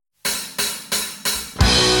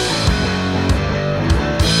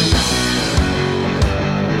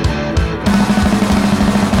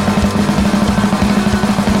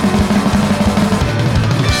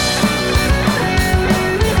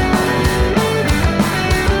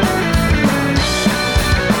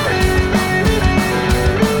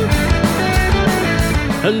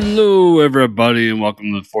Hello, everybody, and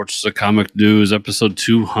welcome to the Fortress of Comic News, episode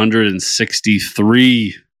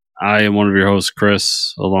 263. I am one of your hosts,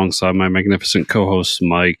 Chris, alongside my magnificent co-host,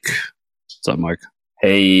 Mike. What's up, Mike?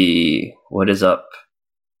 Hey, what is up?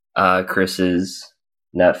 Chris is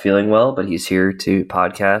not feeling well, but he's here to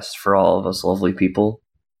podcast for all of us lovely people.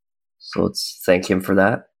 So let's thank him for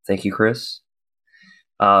that. Thank you, Chris.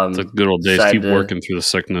 It's a good old days. Keep working through the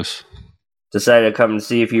sickness. Decided to come and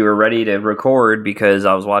see if you were ready to record because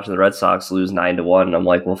I was watching the Red Sox lose 9-1. And I'm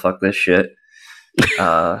like, well, fuck this shit.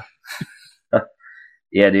 Yeah,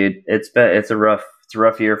 dude, it's a rough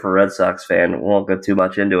year for a Red Sox fan. We won't go too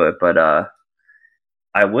much into it, but I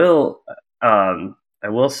will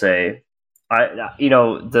say,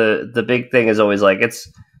 the big thing is always like it's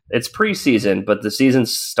preseason, but the season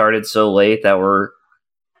started so late that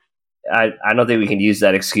I don't think we can use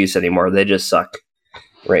that excuse anymore. They just suck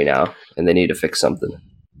right now, and they need to fix something.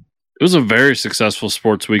 It was a very successful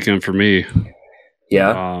sports weekend for me.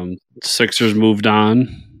 Yeah. Sixers moved on.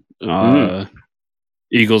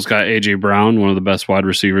 Eagles got A.J. Brown, one of the best wide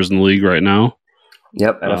receivers in the league right now.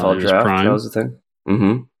 Yep, NFL draft. Prime. That was the thing.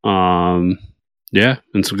 Mm-hmm. Yeah,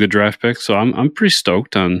 and some good draft picks. So I'm pretty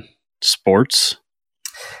stoked on sports.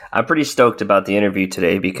 I'm pretty stoked about the interview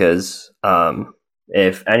today because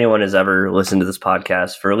if anyone has ever listened to this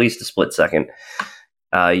podcast for at least a split second,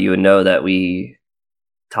 you would know that we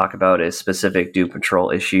talk about a specific Doom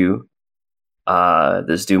Patrol issue.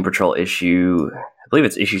 This Doom Patrol issue, I believe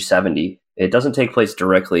it's issue 70. It doesn't take place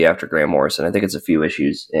directly after Grant Morrison. I think it's a few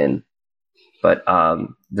issues in. But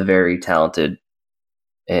the very talented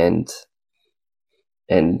and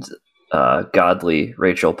godly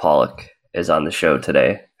Rachel Pollack is on the show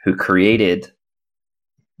today, who created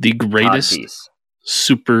the greatest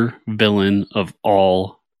super villain of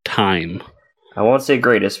all time. I won't say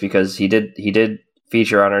greatest because he did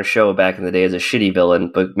feature on our show back in the day as a shitty villain,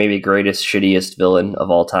 but maybe greatest, shittiest villain of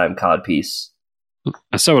all time, Codpiece.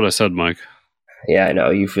 I said what I said, Mike. Yeah, I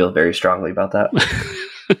know. You feel very strongly about that.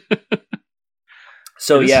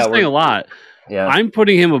 So we're saying a lot. Yeah, I'm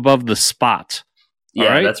putting him above the Spot.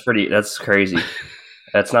 Yeah, right? That's crazy.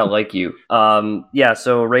 That's not like you. Yeah,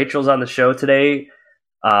 so Rachel's on the show today.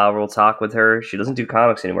 We'll talk with her. She doesn't do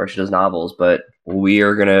comics anymore. She does novels, but we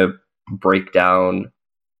are gonna break down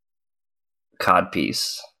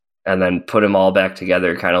Codpiece and then put him all back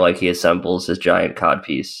together, kind of like he assembles his giant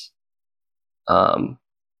codpiece.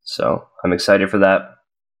 So I'm excited for that.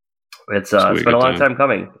 It's been a long time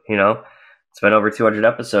coming, you know. It's been over 200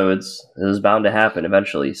 episodes. It was bound to happen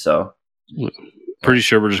eventually. So pretty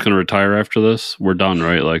sure we're just going to retire after this. We're done,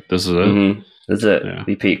 right? Like this is it. Mm-hmm. That's it. Yeah.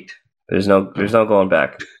 We peaked. There's no going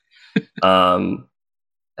back. And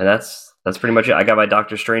that's pretty much it. I got my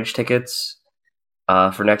Doctor Strange tickets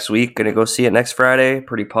for next week. Gonna go see it next Friday.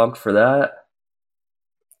 Pretty pumped for that.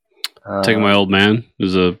 Taking my old man,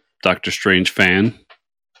 who's a Doctor Strange fan.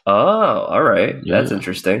 Oh, all right. Yeah. That's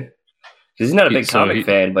interesting. Because he's not a big comic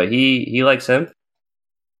fan, but he likes him.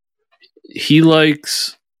 He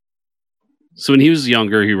likes... So when he was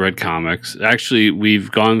younger, he read comics. Actually,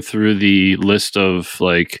 we've gone through the list of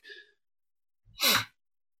like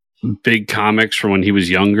big comics from when he was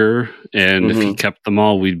younger, and if he kept them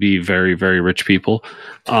all, we'd be very, very rich people.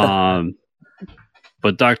 But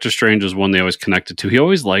Doctor Strange was one they always connected to. He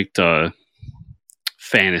always liked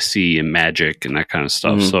fantasy and magic and that kind of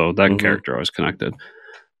stuff. So that character always connected.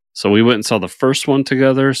 So we went and saw the first one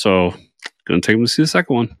together. So going to take him to see the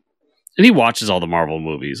second one. And he watches all the Marvel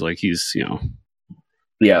movies. Like he's, you know,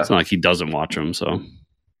 yeah. It's not like he doesn't watch them. So,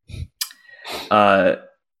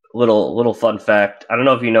 little fun fact. I don't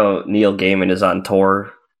know if you know Neil Gaiman is on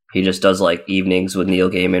tour. He just does like evenings with Neil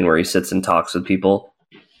Gaiman where he sits and talks with people.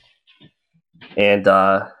 And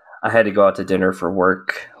I had to go out to dinner for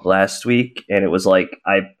work last week, and it was like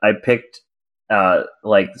I picked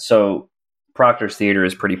so Proctor's Theater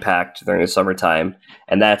is pretty packed during the summertime,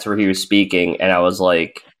 and that's where he was speaking. And I was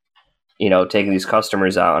like, you know, taking these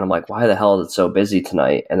customers out, and I'm like, why the hell is it so busy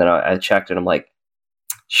tonight? And then I checked, and I'm like,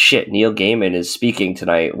 shit, Neil Gaiman is speaking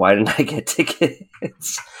tonight. Why didn't I get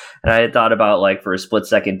tickets? And I had thought about like for a split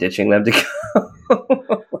second ditching them to go.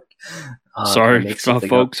 Sorry,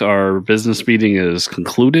 folks. Our business meeting is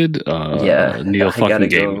concluded. Neil fucking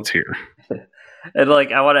Gaiman's here. And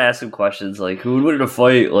like, I want to ask him questions like, who would win in a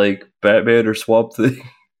fight, like Batman or Swamp Thing?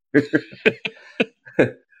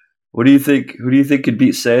 What do you think? Who do you think could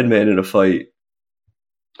beat Sandman in a fight?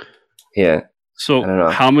 Yeah. So,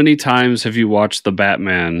 how many times have you watched the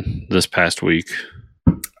Batman this past week?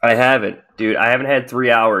 I haven't, dude. I haven't had 3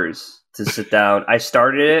 hours to sit down. I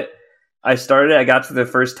started it. I got to the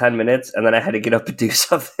first 10 minutes, and then I had to get up and do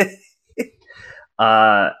something.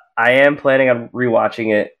 I I am planning on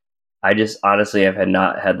rewatching it. I just honestly have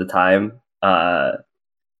not had the time.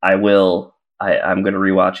 I will. I'm going to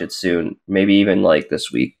rewatch it soon. Maybe even like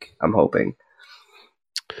this week. I'm hoping.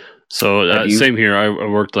 So same here. I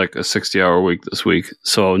worked like a 60-hour week this week,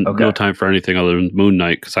 so no time for anything other than Moon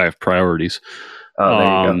Knight because I have priorities. Oh,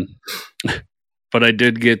 there you go. But I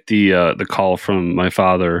did get the call from my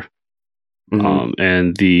father,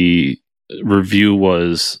 and the review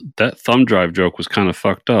was that thumb drive joke was kind of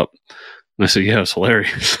fucked up. And I said, "Yeah, it's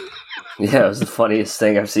hilarious." Yeah, it was the funniest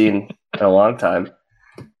thing I've seen in a long time.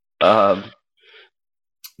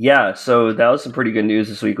 Yeah, so that was some pretty good news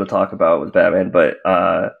this week we'll talk about with Batman, but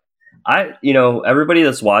everybody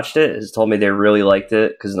that's watched it has told me they really liked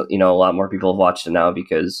it because, a lot more people have watched it now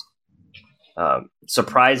because,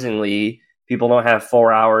 surprisingly, people don't have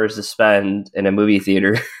 4 hours to spend in a movie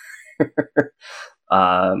theater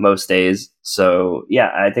most days. So, yeah,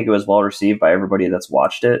 I think it was well received by everybody that's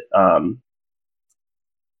watched it.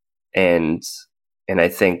 And I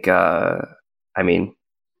think, we'll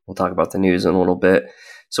talk about the news in a little bit.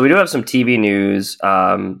 So we do have some TV news.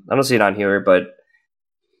 I don't see it on here, but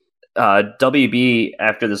WB,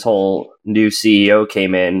 after this whole new CEO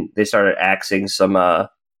came in, they started axing some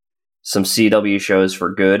CW shows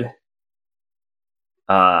for good.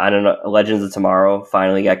 I don't know. Legends of Tomorrow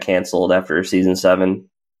finally got canceled after season 7.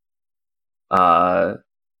 They're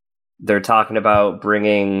talking about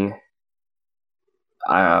bringing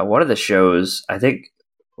one of the shows. I think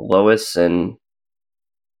Lois and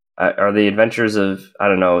are the Adventures of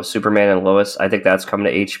Superman and Lois. I think that's coming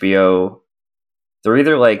to HBO. They're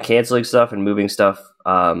either like canceling stuff and moving stuff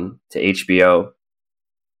to HBO,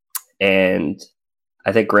 and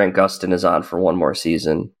I think Grant Gustin is on for one more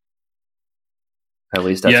season. At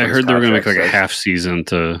least that's I heard they were going to make like a half season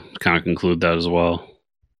to kind of conclude that as well.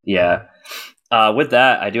 Yeah. With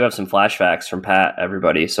that, I do have some flashbacks from Pat,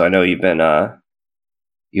 everybody. So I know you've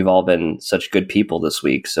all been such good people this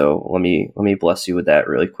week. So let me bless you with that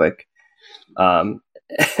really quick.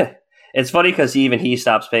 It's funny because he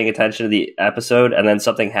stops paying attention to the episode, and then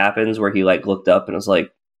something happens where he like looked up and was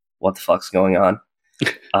like, "What the fuck's going on?"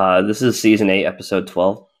 This is season 8, episode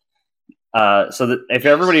 12. If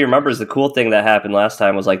everybody remembers, the cool thing that happened last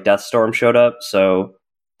time was like Deathstorm showed up. So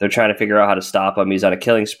they're trying to figure out how to stop him. He's on a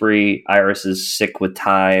killing spree. Iris is sick with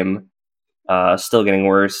time. Still getting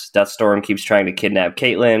worse. Deathstorm keeps trying to kidnap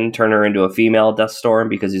Caitlin, turn her into a female Deathstorm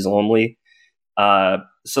because he's lonely.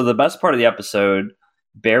 So the best part of the episode,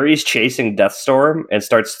 Barry's chasing Deathstorm and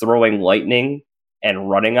starts throwing lightning and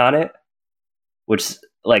running on it, which,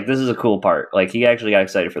 like, this is a cool part. Like, he actually got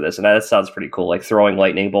excited for this, and that sounds pretty cool, like throwing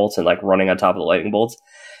lightning bolts and like running on top of the lightning bolts.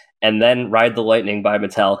 And then Ride the Lightning by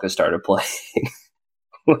Metallica started playing,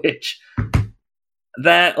 which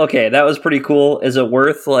that was pretty cool. Is it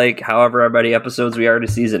worth like however many episodes we are to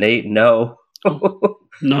season 8? No.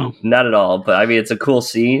 No, not at all. But I mean, it's a cool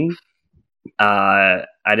scene. I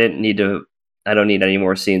don't need any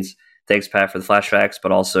more scenes. Thanks, Pat, for the flashbacks,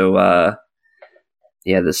 but also,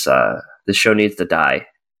 this show needs to die.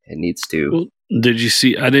 It needs to. Well, did you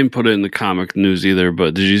see? I didn't put it in the comic news either,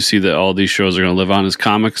 but did you see that all these shows are going to live on as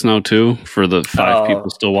comics now too? For the 5 people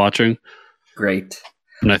still watching, great.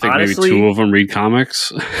 And I think honestly, maybe 2 of them read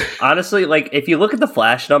comics. Honestly, like if you look at the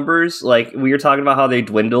Flash numbers, like we were talking about how they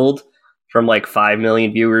dwindled from like 5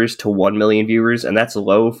 million viewers to 1 million viewers, and that's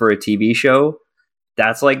low for a TV show.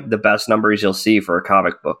 That's like the best numbers you'll see for a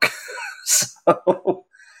comic book. So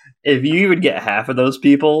if you even get half of those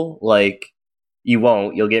people, like you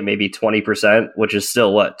won't, you'll get maybe 20%, which is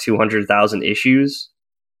still what, 200,000 issues?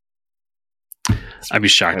 I'd be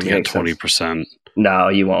shocked to get 20%. No,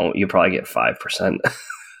 you won't. You'll probably get 5%.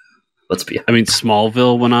 Let's be honest. I mean,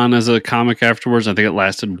 Smallville went on as a comic afterwards. I think it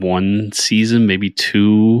lasted 1 season, maybe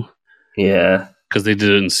 2. Yeah. Because they did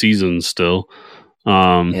it in seasons still.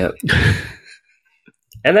 Yep.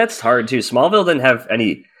 And that's hard too. Smallville didn't have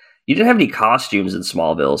any costumes in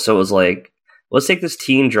Smallville. So it was like, let's take this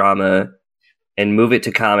teen drama and move it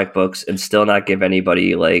to comic books and still not give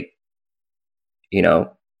anybody like,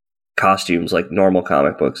 costumes like normal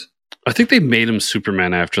comic books. I think they made him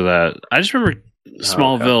Superman after that. I just remember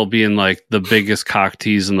Smallville being like the biggest cock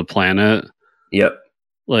tease on the planet. Yep.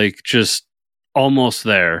 Like just almost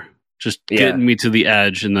there. Just getting me to the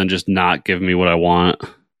edge and then just not giving me what I want.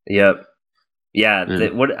 Yep. Yeah. We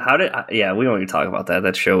don't even talk about that.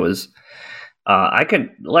 That show was,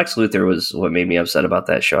 Lex Luthor was what made me upset about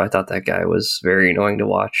that show. I thought that guy was very annoying to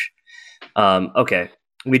watch. Okay.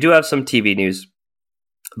 We do have some TV news.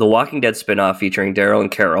 The Walking Dead spinoff featuring Daryl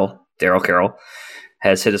Carol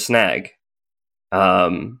has hit a snag.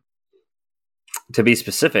 To be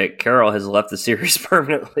specific, Carol has left the series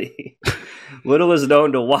permanently. Little is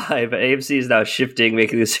known to why, but AMC is now shifting,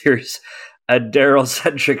 making the series a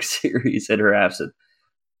Daryl-centric series in her absence.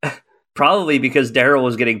 Probably because Daryl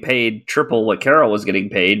was getting paid triple what Carol was getting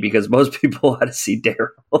paid, because most people want to see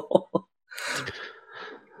Daryl.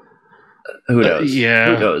 Who knows?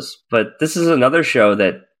 Yeah. Who knows? But this is another show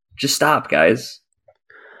that just stop, guys.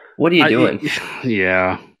 What are you doing?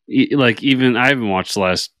 Yeah. Like, even I haven't watched the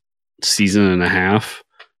last season and a half.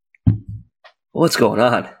 What's going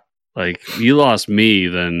on? Like, you lost me,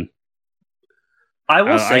 then I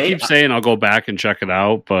will say, I keep saying I'll go back and check it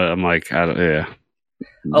out, but I'm like, a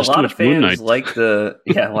lot of fans like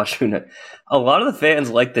watch Moon Knight. A lot of the fans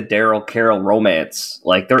like the Daryl Carol romance.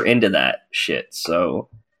 Like, they're into that shit. So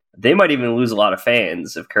they might even lose a lot of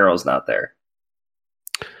fans if Carol's not there.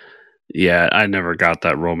 Yeah, I never got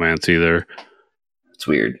that romance either. It's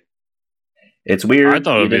weird. It's weird. I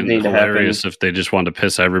thought it would be hilarious if they just wanted to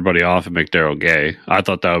piss everybody off and make Daryl gay. I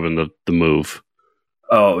thought that would have been the move.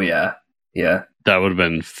 Oh, yeah. Yeah. That would have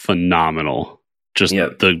been phenomenal. Just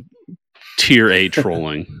the tier A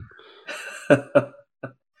trolling. Other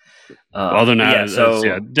than that,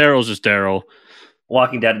 Daryl's just Daryl.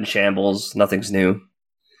 Walking Dead in shambles. Nothing's new.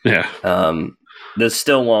 Yeah. This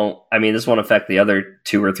won't affect the other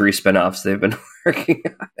 2 or 3 spinoffs they've been working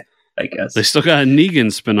on, I guess. They still got a Negan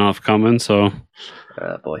spinoff coming, so.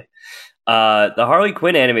 Boy. The Harley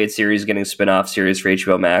Quinn animated series is getting a spinoff series for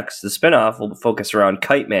HBO Max. The spinoff will focus around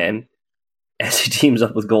Kite Man as he teams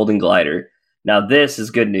up with Golden Glider. Now, this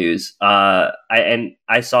is good news. I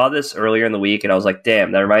saw this earlier in the week, and I was like,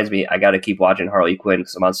 damn, that reminds me, I got to keep watching Harley Quinn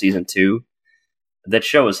because I'm on season 2. That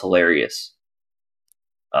show is hilarious.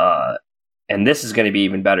 And this is going to be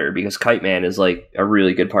even better because Kite Man is like a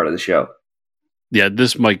really good part of the show. Yeah,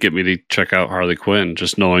 this might get me to check out Harley Quinn,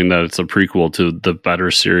 just knowing that it's a prequel to the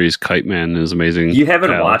better series. Kite Man is amazing. You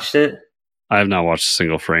haven't watched it? I have not watched a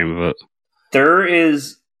single frame of it. There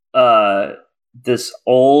is this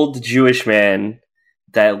old Jewish man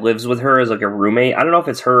that lives with her as like a roommate. I don't know if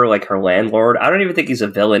it's her, like her landlord. I don't even think he's a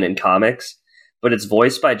villain in comics, but it's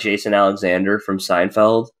voiced by Jason Alexander from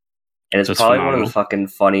Seinfeld. And it's probably phenomenal. One of the fucking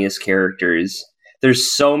funniest characters.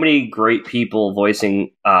 There's so many great people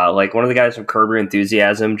voicing, like one of the guys from Curb Your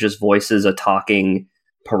Enthusiasm just voices a talking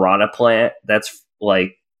piranha plant. That's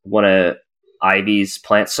like one of Ivy's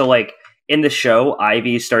plants. So like in the show,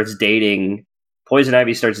 Poison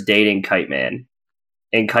Ivy starts dating Kite Man.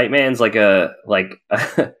 And Kite Man's like like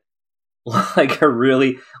a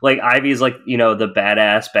really, like Ivy's like, the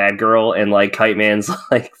badass bad girl, and like Kite Man's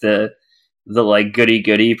like the like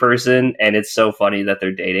goody person, and it's so funny that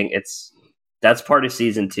they're dating. That's part of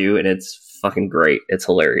season 2, and it's fucking great. It's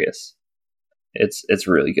hilarious. It's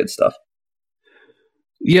really good stuff.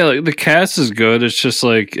 Yeah, like the cast is good. It's just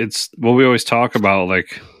like it's what we always talk about.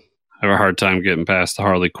 Like, I have a hard time getting past the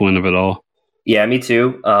Harley Quinn of it all. Yeah, me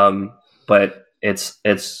too. But it's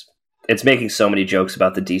making so many jokes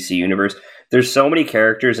about the DC universe. There's so many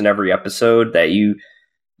characters in every episode that you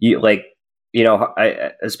like.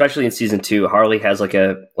 Especially in season 2, Harley has like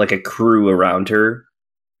a crew around her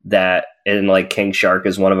that, and like King Shark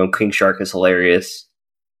is one of them. King Shark is hilarious.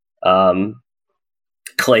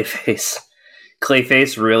 Clayface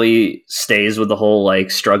really stays with the whole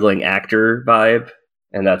like struggling actor vibe,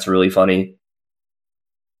 and that's really funny.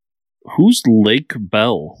 Who's Lake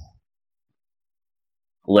Bell?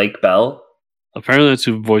 Lake Bell? Apparently that's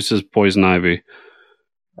who voices Poison Ivy.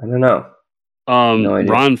 I don't know. No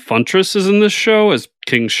idea. Ron Funtress is in this show as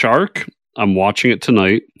King Shark. I'm watching it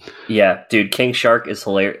tonight. Yeah, dude, King Shark is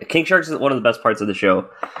hilarious. King Shark is one of the best parts of the show.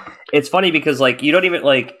 It's funny because like you don't even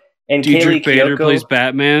like. And Diedrich Bader plays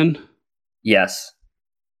Batman. Yes.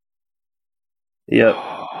 Yep.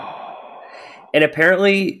 And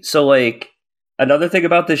apparently, so like another thing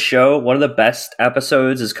about this show, one of the best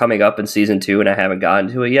episodes is coming up in season 2, and I haven't gotten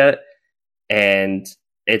to it yet. And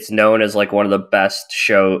it's known as like one of the best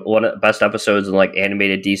episodes in like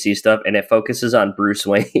animated DC stuff, and it focuses on Bruce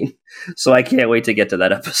Wayne. So I can't wait to get to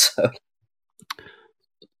that episode.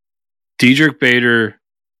 Diedrich Bader,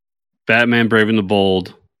 Batman Brave and the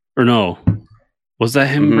Bold. Or no. Was that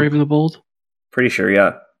him, Brave and the Bold? Pretty sure,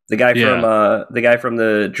 yeah. The guy from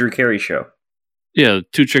the Drew Carey show. Yeah,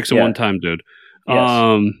 2 chicks at one time, dude.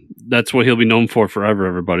 Yes. That's what he'll be known for forever,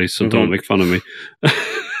 everybody, so don't make fun of me.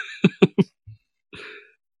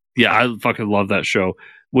 Yeah, I fucking love that show.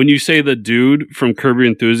 When you say the dude from Curb Your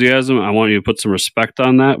Enthusiasm, I want you to put some respect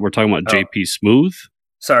on that. We're talking about JP Smooth.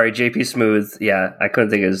 Sorry, JP Smooth. Yeah, I couldn't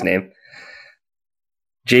think of his name.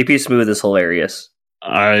 JP Smooth is hilarious.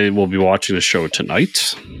 I will be watching the show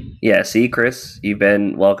tonight. Yeah, see, Chris, you've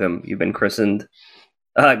been welcome. You've been christened.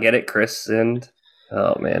 Get it, Chris, and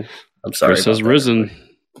Oh man, I'm sorry. Chris has risen.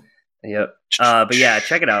 Yep. But yeah,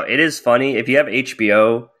 check it out. It is funny. If you have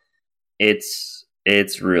HBO, it's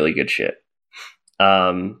really good shit.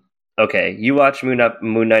 Okay, you watch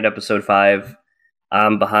Moon Knight episode 5.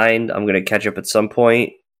 I'm behind. I'm gonna catch up at some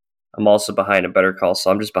point. I'm also behind a Better Call, so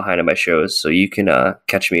I'm just behind on my shows. So you can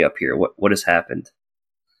catch me up here. What has happened?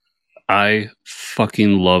 I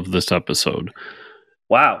fucking love this episode.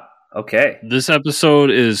 Wow. Okay. This episode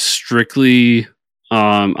is strictly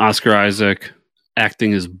Oscar Isaac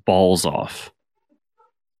acting his balls off.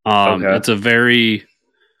 Okay. It's a very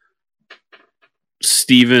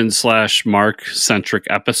Steven/Mark centric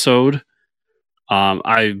episode.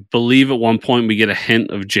 I believe at one point we get a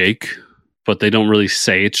hint of Jake, but they don't really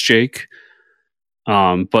say it's Jake.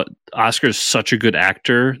 But Oscar is such a good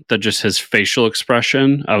actor that just his facial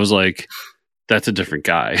expression, I was like, that's a different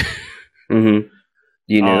guy. Mm-hmm.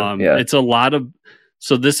 You knew, yeah. It's a lot of.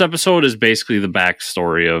 So this episode is basically the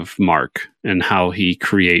backstory of Mark and how he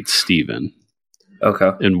creates Steven.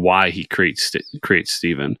 Okay. And why he creates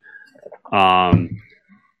Steven.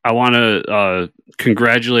 I want to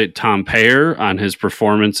congratulate Tom Payer on his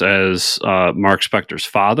performance as Mark Spector's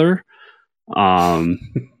father.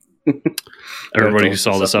 Everybody who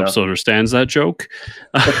saw this episode understands that joke.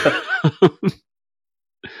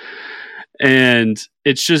 And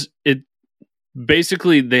it's just,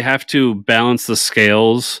 basically they have to balance the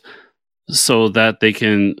scales so that they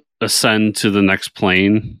can ascend to the next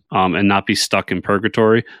plane and not be stuck in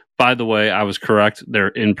purgatory. By the way, I was correct. They're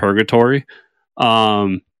in purgatory.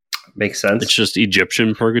 Makes sense. It's just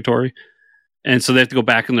Egyptian purgatory. And so they have to go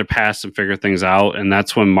back in their past and figure things out. And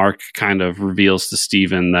that's when Mark kind of reveals to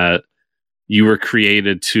Steven that you were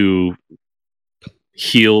created to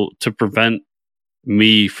heal, to prevent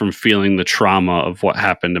me from feeling the trauma of what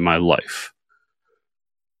happened in my life.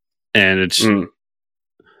 And it's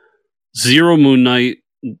zero Moon Knight,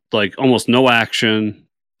 like almost no action,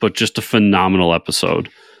 but just a phenomenal episode.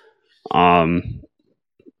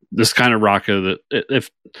 This kind of rocket, if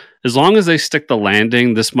as long as they stick the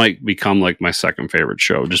landing, this might become like my second favorite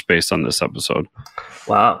show just based on this episode.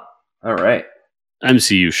 Wow. All right.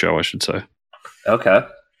 MCU show, I should say. Okay.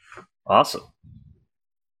 Awesome.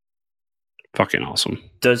 Fucking awesome.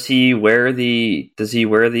 Does he wear the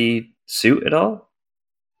suit at all?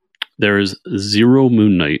 There is zero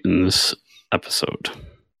Moon Knight in this episode.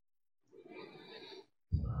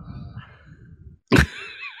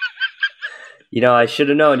 You know, I should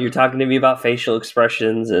have known. You're talking to me about facial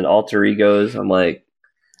expressions and alter egos. I'm like,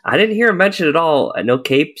 I didn't hear him mention at all. No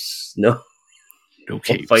capes, no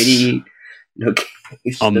capes. Fighty, no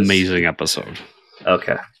capes. Amazing episode.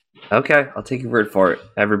 Okay. I'll take your word for it,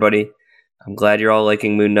 everybody. I'm glad you're all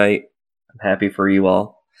liking Moon Knight. I'm happy for you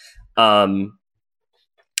all.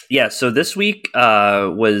 Yeah. So this week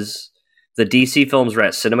was the DC films were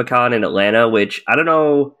at CinemaCon in Atlanta, which I don't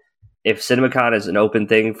know if CinemaCon is an open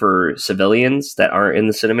thing for civilians that aren't in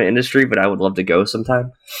the cinema industry, but I would love to go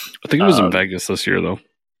sometime. I think it was in Vegas this year, though.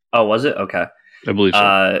 Oh, was it? Okay. I believe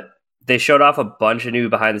so. They showed off a bunch of new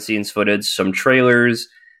behind-the-scenes footage, some trailers.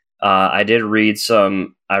 I read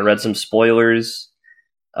some spoilers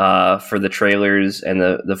for the trailers and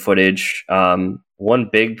the footage. One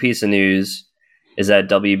big piece of news is that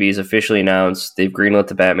WB's officially announced they've greenlit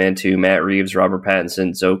the Batman 2, Matt Reeves, Robert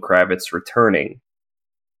Pattinson, Zoe Kravitz returning.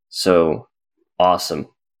 So, awesome.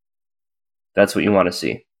 That's what you want to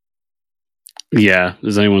see. Yeah.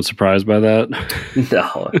 Is anyone surprised by that?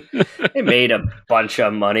 No. It made a bunch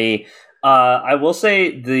of money. I will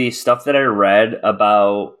say the stuff that I read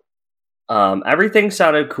about everything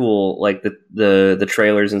sounded cool. Like the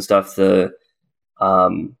trailers and stuff. The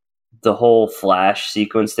whole Flash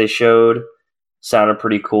sequence they showed sounded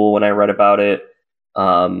pretty cool when I read about it.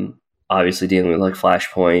 Obviously dealing with like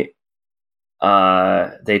Flashpoint.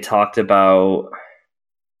 They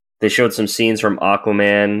showed some scenes from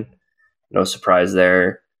Aquaman. No surprise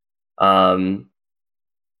there. Some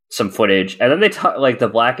footage. And then they talked, like, the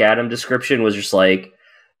Black Adam description was just like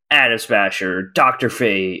Atom Smasher, Dr.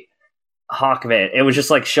 Fate, Hawkman. It was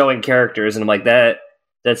just like showing characters, and I'm like,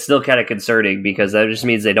 that's still kind of concerning because that just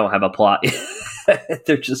means they don't have a plot.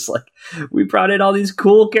 They're just like, we brought in all these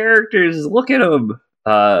cool characters. Look at them.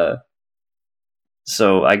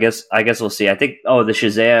 So I guess we'll see. I think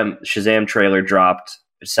the Shazam trailer dropped.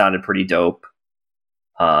 It sounded pretty dope.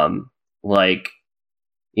 Like,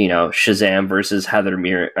 you know, Shazam versus Helen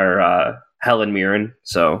Mirren.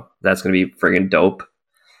 So that's gonna be friggin' dope.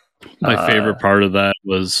 My favorite part of that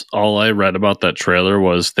was all I read about that trailer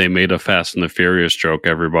was they made a Fast and the Furious joke,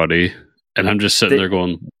 everybody. And I'm just sitting there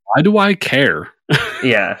going, why do I care?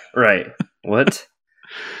 Yeah, right. What?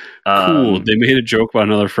 Cool. They made a joke about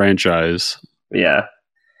another franchise. Yeah.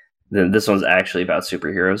 Then this one's actually about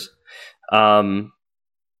superheroes. All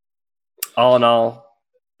in all,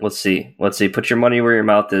 let's see. Put your money where your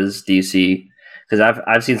mouth is, DC, because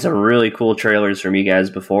I've seen some really cool trailers from you guys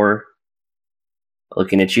before.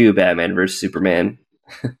 Looking at you, Batman versus Superman.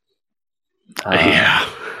 Yeah.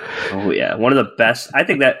 Oh yeah, one of the best. I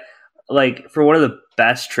think that like for one of the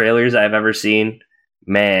best trailers I've ever seen.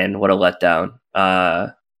 Man, what a letdown.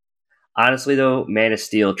 Honestly though, Man of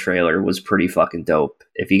Steel trailer was pretty fucking dope.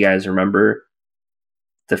 If you guys remember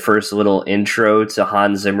the first little intro to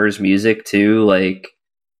Hans Zimmer's music too, like,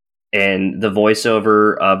 and the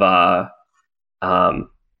voiceover of I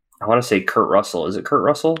want to say Kurt Russell. Is it Kurt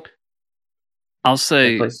Russell? I'll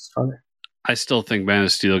say I still think Man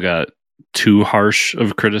of Steel got too harsh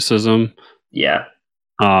of criticism. Yeah.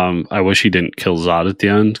 I wish he didn't kill Zod at the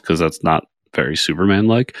end because that's not very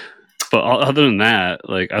Superman-like. But other than that,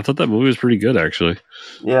 like, I thought that movie was pretty good, actually.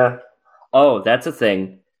 Yeah. Oh, that's a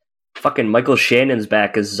thing. Fucking Michael Shannon's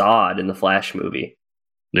back as Zod in the Flash movie.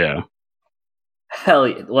 Yeah.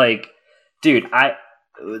 Hell, like, dude,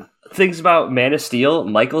 things about Man of Steel.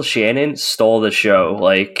 Michael Shannon stole the show.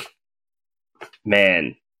 Like,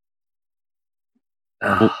 man.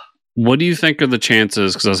 What do you think are the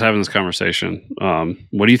chances? Because I was having this conversation.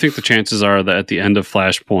 What do you think the chances are that at the end of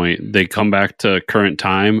Flashpoint they come back to current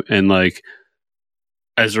time and like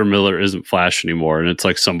Ezra Miller isn't Flash anymore and it's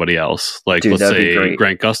like somebody else? Like, dude, let's say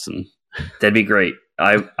Grant Gustin. That'd be great.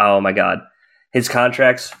 Oh my god, his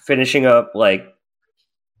contract's finishing up. Like,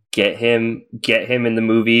 get him in the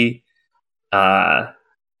movie. Yeah.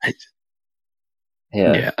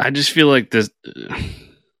 I just feel like this.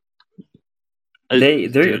 They're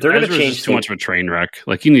going to change too much of a train wreck.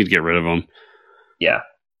 Like, you need to get rid of them. Yeah.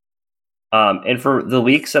 And for the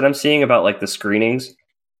leaks that I'm seeing about like the screenings,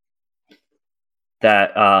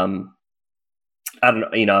 that I don't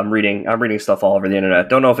know. You know, I'm reading stuff all over the internet.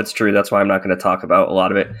 Don't know if it's true. That's why I'm not going to talk about a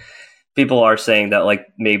lot of it. People are saying that like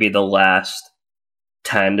maybe the last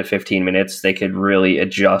 10 to 15 minutes they could really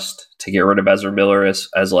adjust to get rid of Ezra Miller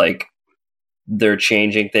as like they're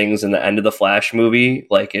changing things in the end of the Flash movie,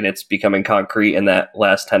 like, and it's becoming concrete in that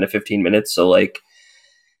last 10 to 15 minutes. So like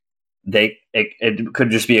it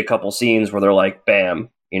could just be a couple scenes where they're like, bam,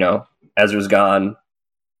 you know, Ezra's gone,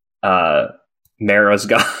 Mara's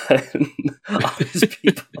gone, all these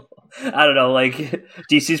people. I don't know, like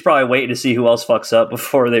DC's probably waiting to see who else fucks up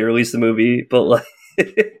before they release the movie, but like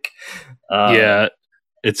yeah,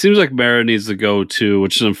 it seems like Mara needs to go too,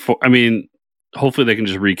 which is I mean, hopefully they can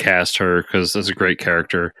just recast her because that's a great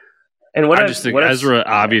character. And I just think Ezra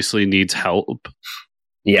obviously needs help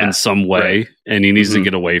in some way, right, and he needs to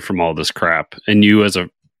get away from all this crap. And you, as a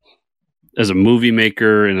movie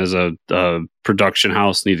maker and as a production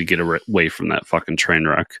house, need to get away from that fucking train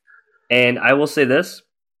wreck. And I will say this: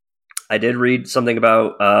 I did read something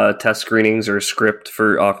about test screenings or script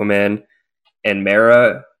for Aquaman and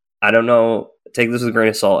Mara. I don't know. Take this with a grain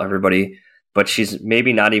of salt, everybody. But she's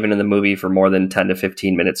maybe not even in the movie for more than 10 to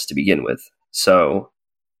 15 minutes to begin with. So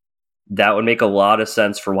that would make a lot of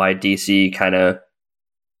sense for why DC kind of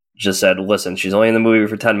just said, listen, she's only in the movie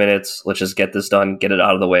for 10 minutes. Let's just get this done, get it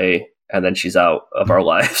out of the way, and then she's out of our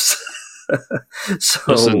lives. So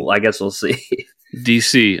listen, I guess we'll see.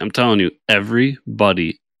 DC, I'm telling you,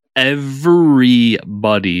 everybody is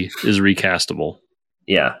recastable.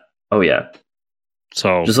 Yeah. Oh, yeah.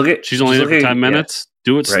 So just look at, she's only there for 10 minutes. Yeah.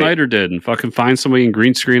 Do what Snyder did and fucking find somebody and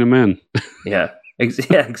green screen them in. Yeah,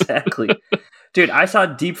 exactly. Dude, I saw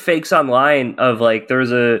deep fakes online of like there was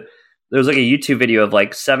like a YouTube video of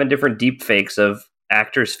like 7 different deep fakes of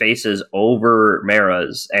actors' faces over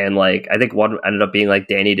Mara's, and like I think one ended up being like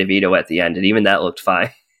Danny DeVito at the end, and even that looked fine.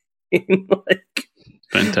 Like,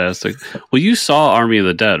 fantastic. Well, you saw Army of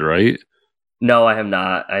the Dead, right? No, I have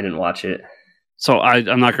not. I didn't watch it. So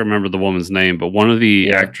I'm not going to remember the woman's name, but one of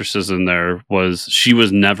the actresses in there she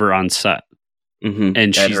was never on set. Mm-hmm.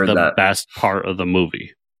 And she's the best part of the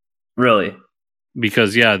movie. Really?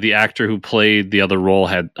 Because, yeah, the actor who played the other role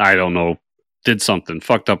did something,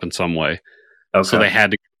 fucked up in some way. Okay. So they had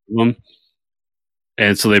to kill him.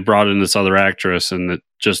 And so they brought in this other actress and it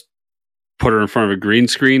just put her in front of a green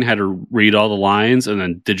screen, had her read all the lines, and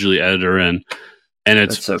then digitally edit her in. And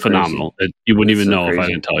it's so phenomenal. You wouldn't even know if I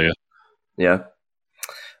didn't tell you. Yeah.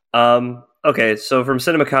 Okay, so from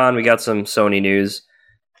CinemaCon, we got some Sony news.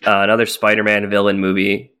 Another Spider-Man villain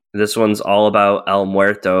movie. This one's all about El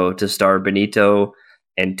Muerto, to star Benito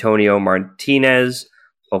Antonio Martinez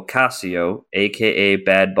Ocasio, a.k.a.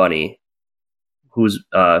 Bad Bunny. Who's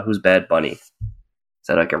Bad Bunny? Is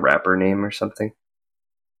that like a rapper name or something?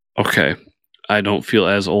 Okay. I don't feel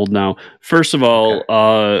as old now. First of all,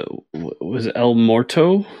 was it El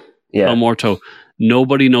Muerto? Yeah. El Morto.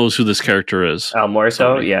 Nobody knows who this character is. El Morto,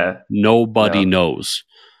 Sorry. yeah. Nobody knows.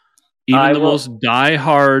 Even the most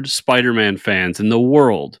diehard Spider-Man fans in the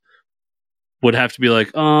world would have to be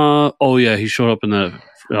like, oh yeah, he showed up in the.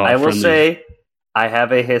 I will say, I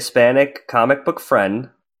have a Hispanic comic book friend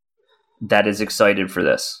that is excited for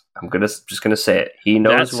this. I'm just gonna say it. He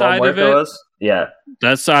knows who El Muerto is. Yeah,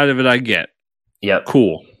 that side of it I get. Yep.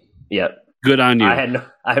 Cool. Yep. Good on you. I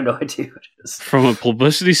have no idea who it is. From a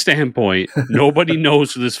publicity standpoint, nobody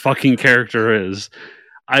knows who this fucking character is.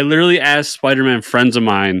 I literally asked Spider-Man friends of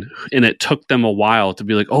mine, and it took them a while to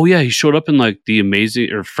be like, "Oh yeah, he showed up in like the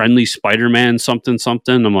Amazing or Friendly Spider-Man something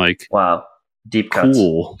something." I'm like, "Wow, deep cuts."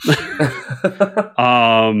 Cool.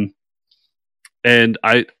 And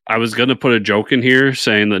I was gonna put a joke in here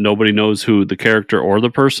saying that nobody knows who the character or the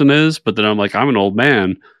person is, but then I'm like, I'm an old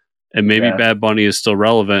man, and maybe Bad Bunny is still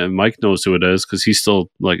relevant, and Mike knows who it is because he's still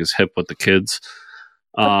like is hip with the kids.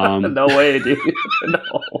 No way, dude. No,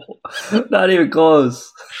 not even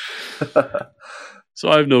close. So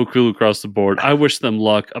I have no clue across the board. I wish them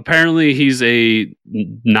luck. Apparently, he's a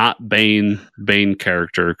not Bane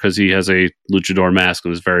character because he has a luchador mask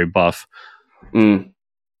and is very buff. Mm.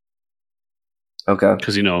 Okay.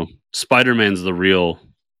 Because, Spider-Man's the real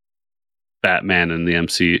Batman in the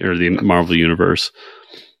MC or the Marvel Universe.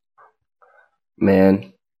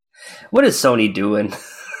 Man, what is Sony doing?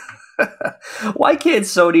 Why can't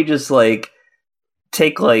Sony just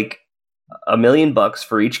take $1 million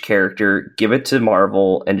for each character, give it to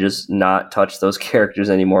Marvel, and just not touch those characters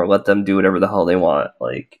anymore? Let them do whatever the hell they want.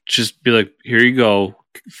 Just be like, here you go,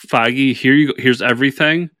 Feige. Here you go. Here's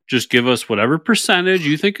everything. Just give us whatever percentage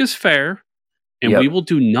you think is fair, and we will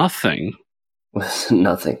do nothing.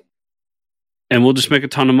 Nothing. And we'll just make a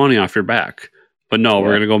ton of money off your back. But no,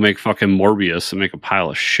 we're gonna go make fucking Morbius and make a pile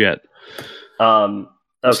of shit. Okay.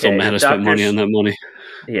 I'm still mad I spent money on that money.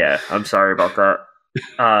 Yeah, I'm sorry about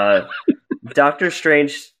that. Doctor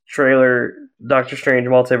Strange trailer, Doctor Strange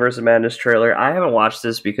Multiverse of Madness trailer. I haven't watched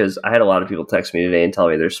this because I had a lot of people text me today and tell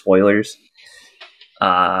me there's spoilers.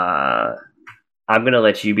 I'm gonna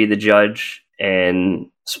let you be the judge and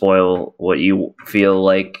spoil what you feel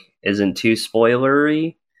like isn't too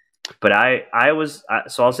spoilery. But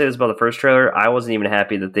so I'll say this about the first trailer. I wasn't even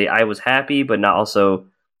happy I was happy, but not also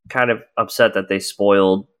kind of upset that they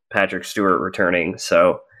spoiled Patrick Stewart returning.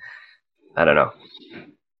 So I don't know.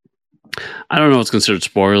 I don't know what's considered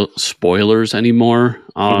spoilers anymore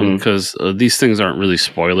because these things aren't really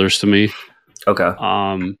spoilers to me. Okay.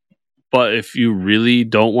 But if you really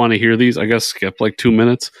don't want to hear these, I guess skip 2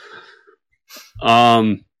 minutes.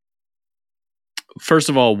 First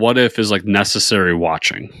of all, What If is necessary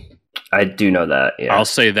watching. I do know that. Yeah. I'll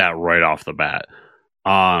say that right off the bat.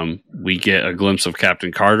 We get a glimpse of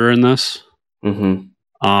Captain Carter in this. Mm-hmm.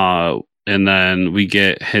 And then we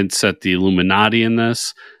get hints at the Illuminati in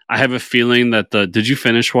this. I have a feeling that did you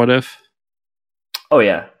finish What If? Oh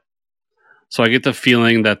yeah. So I get the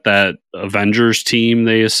feeling that Avengers team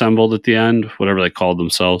they assembled at the end, whatever they called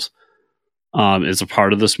themselves, is a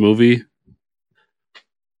part of this movie.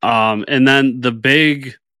 And then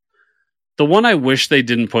the one I wish they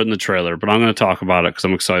didn't put in the trailer, but I'm going to talk about it because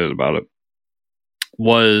I'm excited about it,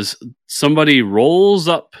 was somebody rolls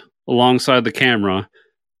up alongside the camera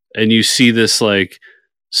and you see this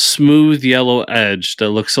smooth yellow edge that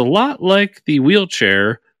looks a lot like the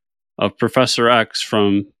wheelchair of Professor X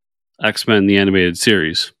from X-Men the animated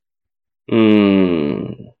series.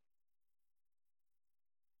 Okay.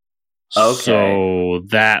 So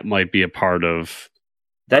that might be a part of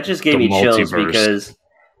that. Just gave me chills because,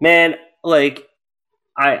 man,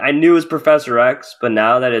 I knew it was Professor X, but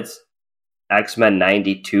now that it's X-Men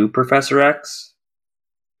 92 Professor X,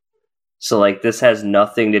 so this has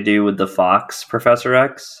nothing to do with the Fox Professor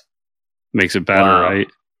X. Makes it better, wow. Right?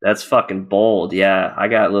 That's fucking bold. Yeah, I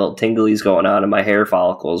got little tinglies going on in my hair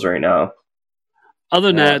follicles right now. Other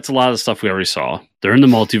than that, it's a lot of stuff we already saw. They're in the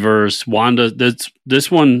multiverse. Wanda,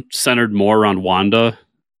 this one centered more around Wanda.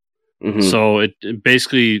 Mm-hmm. So it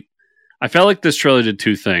basically, I felt like this trailer did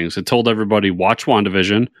two things. It told everybody, watch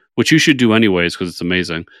WandaVision, which you should do anyways because it's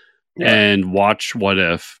amazing, and watch What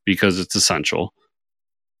If because it's essential.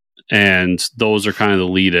 And those are kind of the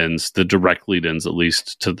lead-ins, the direct lead-ins, at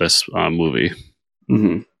least, to this movie.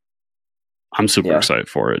 Mm-hmm. I'm super excited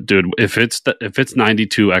for it, dude. If it's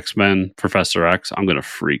 92 X-Men Professor X, I'm gonna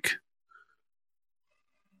freak.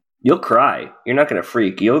 You'll cry. You're not gonna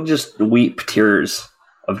freak. You'll just weep tears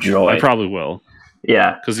of joy. I probably will.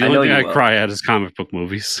 Yeah, because the only thing I cry at is comic book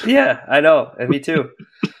movies. Yeah, I know, and me too.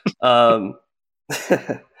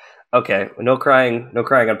 Okay, no crying on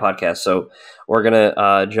podcast. So we're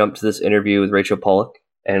gonna jump to this interview with Rachel Pollack,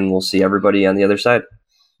 and we'll see everybody on the other side.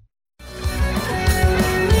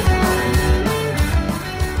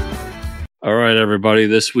 All right, everybody.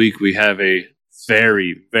 This week we have a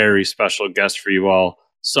very, very special guest for you all.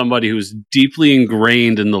 Somebody who's deeply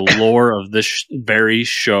ingrained in the lore of this very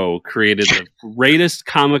show, created the greatest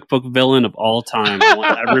comic book villain of all time. I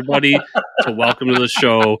want everybody to welcome to the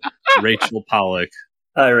show Rachel Pollack.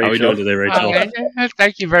 Hi, Rachel. How are we doing today, Rachel?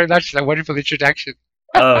 Thank you very much for that wonderful introduction.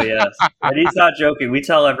 Oh, yes. And he's not joking. We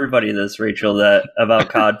tell everybody this, Rachel, that about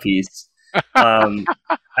Codpiece.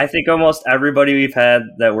 I think almost everybody we've had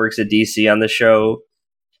that works at DC on the show,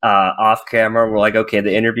 off camera, we're like, okay,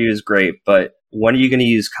 the interview is great, but when are you going to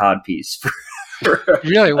use Codpiece?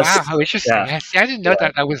 Really? Wow, how interesting. Yeah. See, I didn't know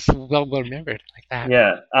that was well remembered like that.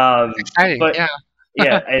 Yeah. It's exciting, but,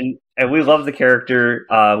 yeah, and we love the character.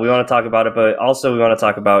 We want to talk about it, but also we want to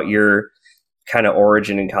talk about your kind of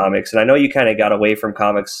origin in comics. And I know you kind of got away from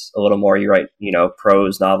comics a little more. You write,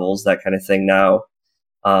 prose novels, that kind of thing now.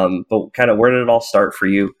 But kind of where did it all start for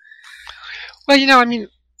you? Well,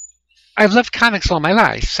 I've loved comics all my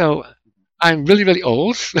life, so I'm really, really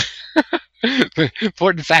old.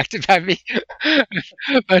 Important fact about me.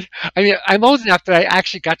 But I'm old enough that I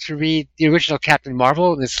actually got to read the original Captain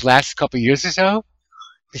Marvel in this last couple of years or so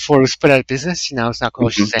before it was put out of business. It's now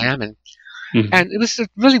called Shazam, and it was a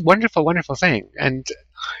really wonderful, wonderful thing. And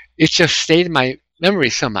it just stayed in my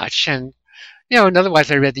memory so much. And and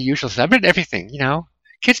otherwise I read the usual stuff. I read everything.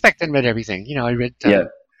 Kids back then read everything. I read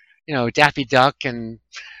Daffy Duck and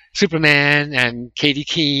Superman and Katie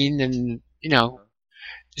Keene and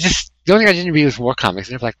just the only thing I didn't read was war comics.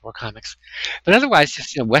 I never liked war comics, but otherwise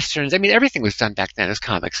just westerns. Everything was done back then as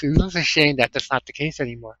comics. It was a shame that that's not the case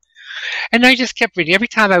anymore. And I just kept reading. Every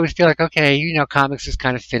time I would feel like, okay, comics is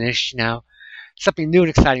kind of finished. Something new and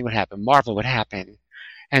exciting would happen. Marvel would happen,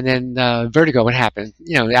 and then Vertigo would happen.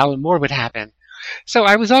 Alan Moore would happen. So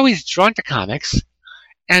I was always drawn to comics,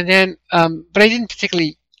 and then but I didn't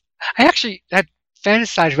particularly. I actually had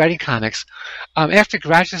fantasized writing comics. After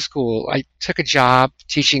graduate school, I took a job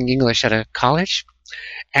teaching English at a college,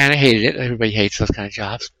 and I hated it. Everybody hates those kind of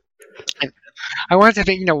jobs. And I wanted to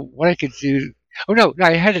think, what I could do. Oh, no,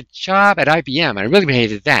 I had a job at IBM, and I really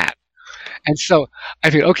hated that. And so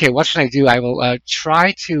I figured, okay, what should I do? I will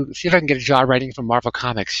try to see if I can get a job writing for Marvel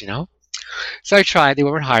Comics, So I tried. They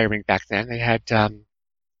weren't hiring back then. They had,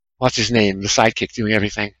 what's his name, the sidekick doing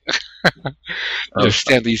everything.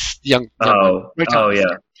 Stanley's young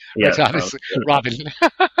yeah, Thomas, Robin.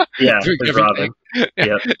 Yeah, doing Robin.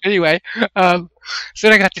 Yeah. Anyway, so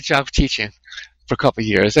then I got the job teaching for a couple of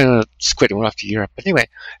years, and I just quit and went off to Europe. But anyway,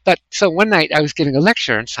 so one night I was giving a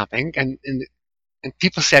lecture on something, and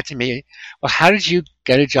people said to me, "Well, how did you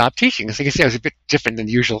get a job teaching?" As I can say, I was a bit different than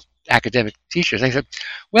the usual academic teachers. I said,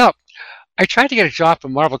 "Well, I tried to get a job for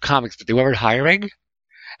Marvel Comics, but they weren't hiring."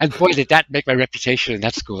 And boy, did that make my reputation in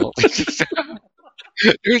that school.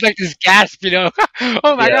 There was like this gasp,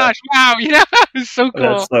 oh my gosh, wow, it was so cool.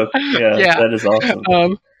 That's that is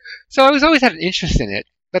awesome. So I was always had an interest in it,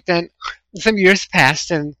 but then some years passed,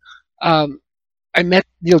 and I met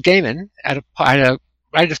Neil Gaiman at a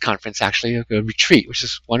writers' conference, actually, a retreat, which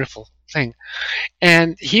is a wonderful thing.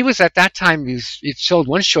 And he was at that time, he sold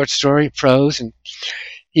one short story, prose, and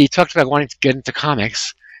he talked about wanting to get into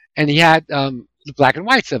comics, and he had the black and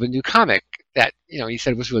whites of a new comic that he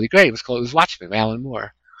said was really great. It was Watchmen by Alan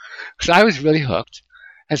Moore. So I was really hooked,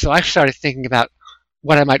 and so I started thinking about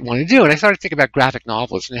what I might want to do, and I started thinking about graphic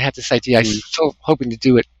novels, and I had this idea. I'm still hoping to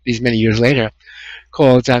do it these many years later,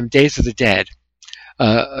 called Days of the Dead,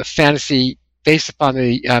 a fantasy based upon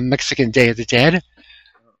the Mexican Day of the Dead.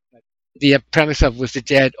 The premise of was the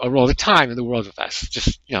dead are all the time in the world with us.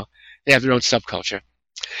 Just they have their own subculture.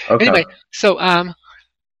 Okay. Anyway, so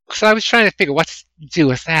I was trying to figure what to do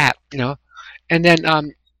with that, and then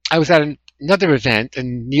I was at another event,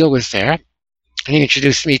 and Neil was there, and he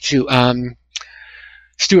introduced me to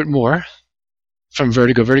Stuart Moore from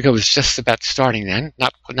Vertigo. Vertigo was just about starting then,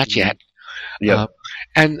 not yet. Yeah.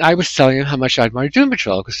 And I was telling him how much I admired Doom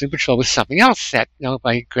Patrol, because Doom Patrol was something else set,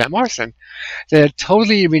 by Grant Morrison, that had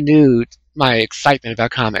totally renewed my excitement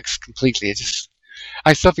about comics completely.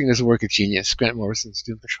 I still think there's a work of genius, Grant Morrison's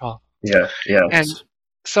Doom Patrol. Yeah. And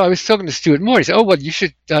so I was talking to Stuart Moore. He said, "Oh, well, you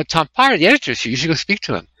should, Tom Pyre, the editor, you should go speak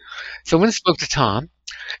to him." So I went and spoke to Tom,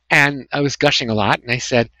 and I was gushing a lot, and I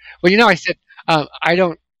said, "Well, I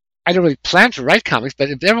don't really plan to write comics,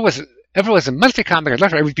 but if there ever was a monthly comic I'd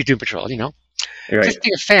love to write, it would be Doom Patrol, Right. Just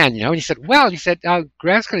being a fan, And he said,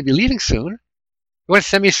 Grant's going to be leaving soon. You want to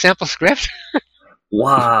send me a sample script?"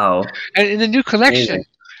 Wow. And in the new collection,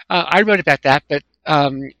 I wrote about that, but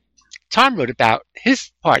Tom wrote about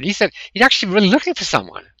his part. He said he'd actually really looking for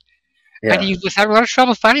someone. Yeah. And he was having a lot of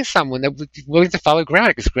trouble finding someone that would be willing to follow Grant,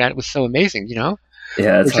 because Grant was so amazing,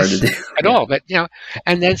 Yeah, it's or hard to just do. at all. But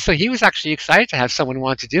and then so he was actually excited to have someone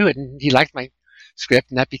want to do it, and he liked my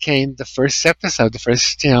script, and that became the first episode, the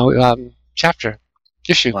first chapter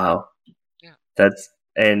issue. Wow. Yeah. That's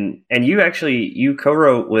and you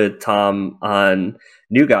co-wrote with Tom on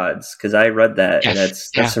New Gods, because I read that, and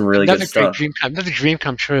that's some really good stuff. Another dream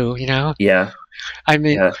come true. Yeah. I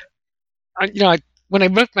mean, when I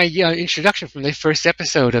wrote my introduction from the first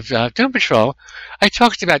episode of Doom Patrol, I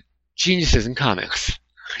talked about geniuses in comics,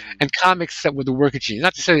 and comics that were the work of genius,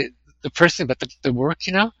 not to say the person, but the work.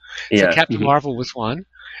 So Captain Marvel was one,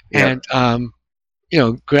 and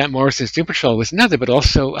Grant Morrison's Doom Patrol was another, but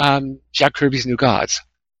also Jack Kirby's New Gods.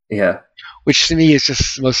 Yeah. Which to me is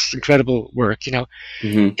just the most incredible work.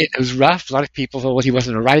 It was rough. A lot of people thought, well, he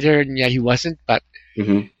wasn't a writer, and he wasn't. But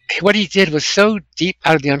what he did was so deep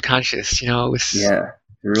out of the unconscious. It was it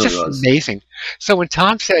really just was amazing. So when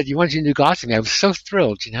Tom said, "You want to do New Gods with me," I was so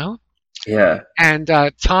thrilled. Yeah. And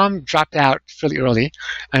Tom dropped out fairly early,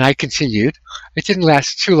 and I continued. It didn't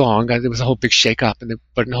last too long. There was a whole big shake-up, and they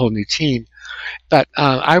put in a whole new team. But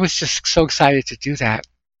I was just so excited to do that.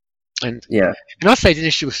 And also I did an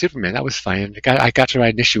issue with Superman. That was fun. I got to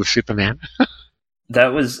write an issue with Superman. That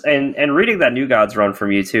was and reading that New Gods run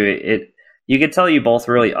from you too. You could tell you both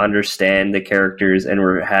really understand the characters and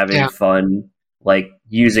were having fun, like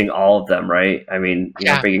using all of them. Right? I mean,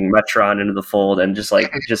 bringing Metron into the fold and just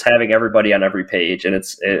having everybody on every page, and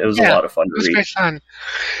it was a lot of fun to read. It was great fun.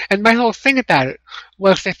 And my whole thing about it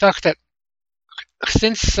was they thought that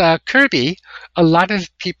since Kirby, a lot of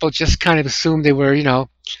people just kind of assumed they were,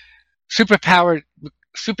 superpowered,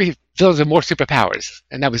 villains with more superpowers,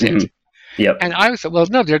 and that was it. Yep. And I was, well,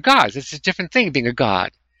 no, they're gods. It's a different thing being a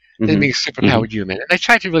god than being a superpowered human. And I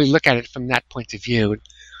tried to really look at it from that point of view.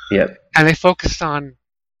 Yep. And I focused on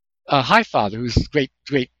Highfather, who's a great,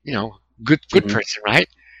 good person, right?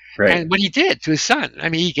 Right. And what he did to his son. I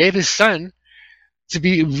mean, he gave his son to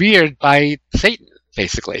be reared by Satan,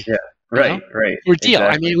 basically. Yeah. Right. Ordeal. Exactly.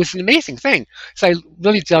 I mean, it was an amazing thing. So I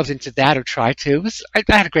really delved into that, or tried to. I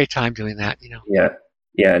had a great time doing that.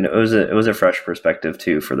 Yeah, and it was a fresh perspective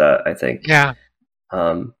too for that, I think. Yeah.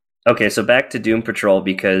 Okay, so back to Doom Patrol,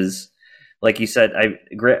 because, like you said,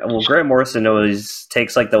 Grant Morrison always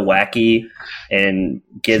takes like the wacky and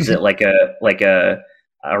gives it like a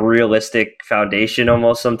realistic foundation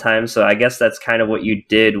almost sometimes. So I guess that's kind of what you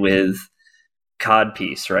did with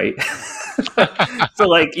Codpiece, right? So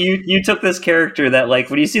like you took this character that, like,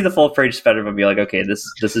 when you see the full page spread of him, you're like, okay,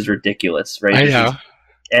 this is ridiculous, right? I know.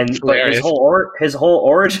 But his whole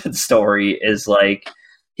origin story is like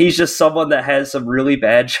he's just someone that has some really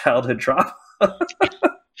bad childhood trauma. Well,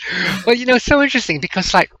 it's so interesting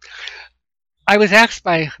because, like, I was asked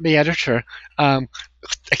by the editor, I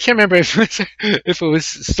can't remember if it was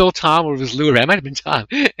still Tom or it was Lou. It might have been Tom.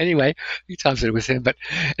 Anyway, Tom said it was him. But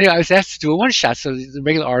anyway, I was asked to do a one-shot so the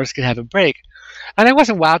regular artists could have a break. And I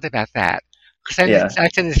wasn't wild about that because I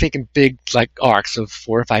tend to think in big, like, arcs of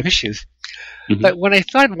 4 or 5 issues. But when I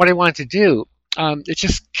thought what I wanted to do, it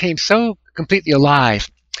just came so completely alive.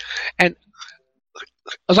 And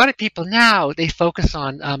a lot of people now, they focus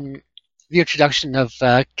on the introduction of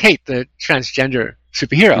Kate, the transgender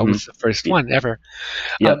superhero, was the first one ever.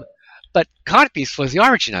 Yep. But Codpiece was the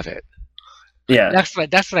origin of it. Yeah.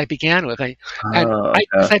 That's what I began with. I've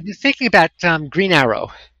been thinking about Green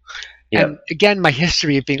Arrow. Yep. And again, my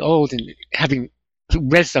history of being old and having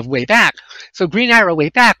read stuff way back. So Green Arrow way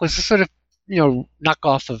back was a sort of,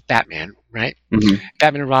 knockoff of Batman, right?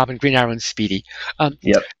 Batman and Robin, Green Arrow and Speedy.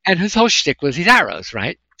 Yep. And his whole shtick was these arrows,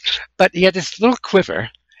 right? But he had this little quiver,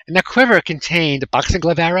 and that quiver contained a boxing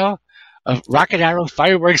glove arrow, a rocket arrow,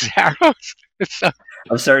 fireworks arrows. So,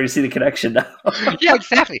 I'm starting to see the connection now. Yeah,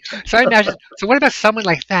 exactly. So I imagine, so what about someone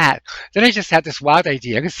like that? Then I just had this wild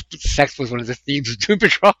idea, because sex was one of the themes of Doom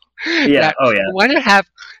Patrol. Yeah, Why not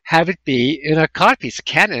have it be in a codpiece, a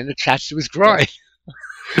cannon attached to his groin?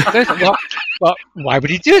 Well, why would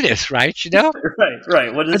he do this, right?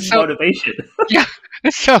 Right. What is his motivation? Yeah.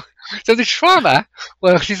 So the trauma.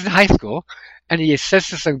 Well, she's in high school, and he says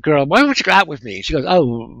to some girl, "Why don't you go out with me?" She goes,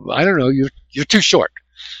 "Oh, I don't know. You're too short."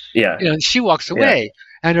 Yeah. And she walks away,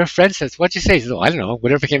 and her friend says, "What'd you say?" She says, "Oh, I don't know.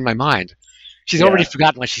 Whatever came to my mind." She's already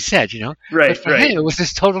forgotten what she said. Right. But for him, it was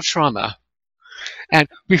this total trauma, and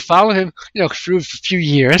we follow him, through a few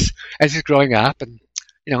years as he's growing up, and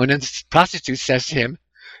and then this prostitute says to him.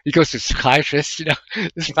 He goes to a psychiatrist,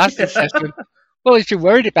 this prostitute says to him, well, if you're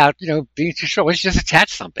worried about, being too short, why don't you just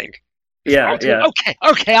attach something? Yeah.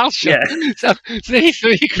 Okay, I'll show you. So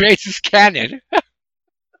he creates this cannon.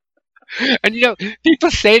 And, people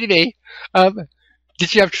say to me,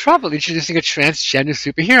 did you have trouble introducing a transgender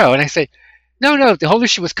superhero? And I say, no, the whole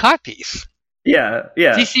issue was Codpiece. Yeah,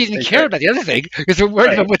 yeah. DC didn't care about the other thing because they're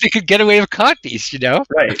worried about what they could get away with codpiece,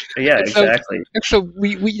 Right. Yeah, And so, exactly. and so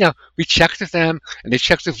we checked with them, and they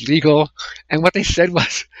checked with legal, and what they said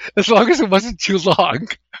was, as long as it wasn't too long.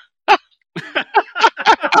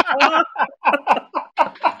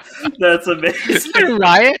 That's amazing. A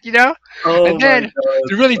riot, Oh And then my God.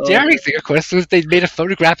 the really daring thing, of course, was they made a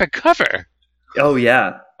photographic cover. Oh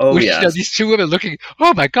yeah. Oh Which, yeah. these two women looking,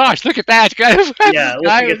 oh my gosh, look at that. Yeah,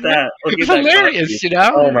 looking at that. It was hilarious,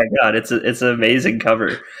 Oh my God, it's an amazing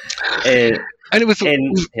cover. And it was,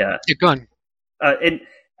 yeah. Go on. And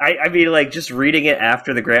I mean, like, just reading it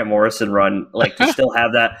after the Grant Morrison run, like, to still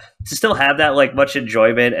have that like much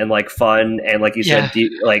enjoyment and like fun, and like you said,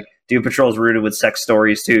 Doom Patrol's rooted with sex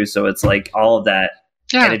stories too, so it's like all of that,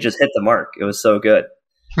 and it just hit the mark. It was so good.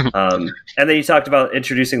 And then you talked about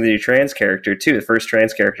introducing the new trans character too, the first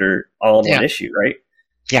trans character all in one issue, right?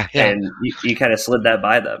 Yeah. And you kind of slid that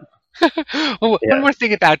by them. Well, one more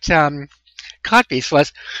thing about Codpiece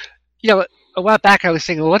was, a while back I was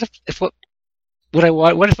thinking, well, what if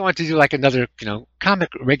I wanted to do like another,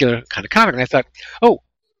 regular kind of comic? And I thought,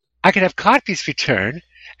 I could have Codpiece return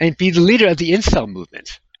and be the leader of the incel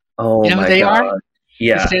movement. Oh, you know my who they God. are?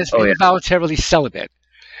 Yeah. It stands for involuntarily celibate.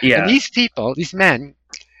 Yeah. And these people, these men,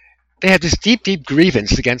 they have this deep, deep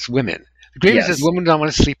grievance against women. The grievance is women don't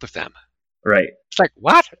want to sleep with them. Right. It's like,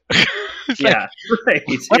 what? Right.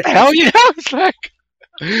 What the hell? It's like,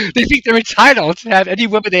 they think they're entitled to have any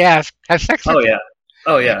woman they ask have sex with them.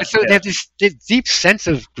 Oh, yeah. And so they have this deep sense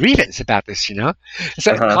of grievance about this, And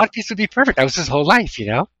so Codpiece would be perfect. That was his whole life,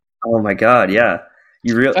 Oh, my God, yeah.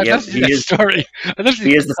 You really, I'd love to see that story. I'd love to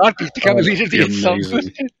see Codpiece become a leader of the incel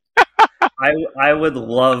movement. I would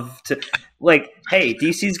love to, like, hey,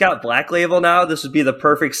 DC's got Black Label now. This would be the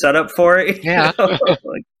perfect setup for it. Yeah.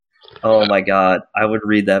 Like, oh my God, I would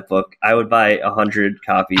read that book. I would buy 100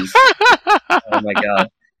 copies. Oh my God.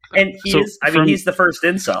 And he's the first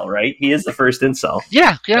incel, right? He is the first incel.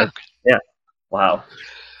 Yeah. Yeah. Wow.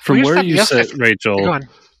 From where you sit, Rachel, go on.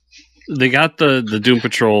 They got the Doom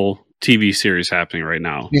Patrol TV series happening right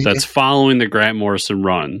now. Mm-hmm. That's following the Grant Morrison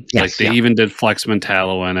run. Yes, like they even did Flex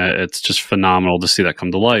Mentallo in it. It's just phenomenal to see that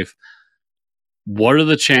come to life. What are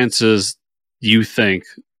the chances you think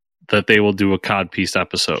that they will do a Codpiece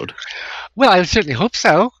episode? Well, I would certainly hope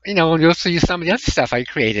so. And we also use some of the other stuff I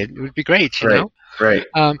created. It would be great, you know. Right.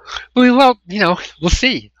 But we'll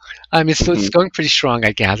see. It's going pretty strong,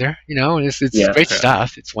 I gather. And it's great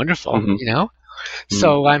stuff. It's wonderful.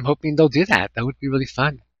 So I'm hoping they'll do that. That would be really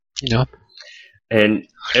fun. And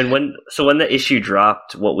when the issue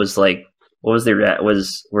dropped, were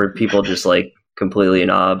people just like completely in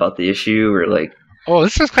awe about the issue, or like? Oh,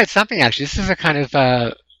 this was quite something actually. This is a kind of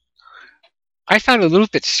I found it a little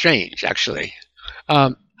bit strange actually.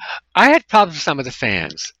 I had problems with some of the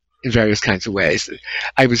fans in various kinds of ways.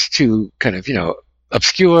 I was too kind of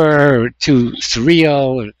obscure, or too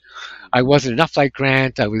surreal, and I wasn't enough like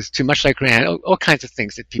Grant. I was too much like Grant. All kinds of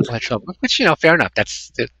things that people had trouble with. Which fair enough.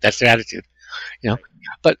 That's their attitude.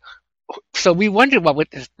 But so we wondered what would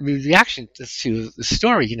the reaction to the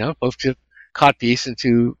story. Both to Codpiece and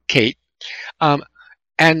to Kate.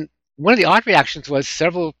 And one of the odd reactions was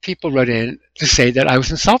several people wrote in to say that I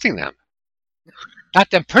was insulting them.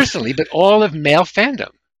 Not them personally, but all of male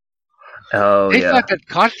fandom. Oh, they thought that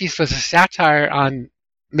Codpiece was a satire on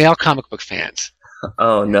male comic book fans.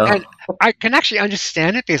 Oh, no. And I can actually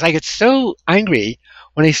understand it because I get so angry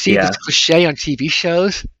when I see this cliche on TV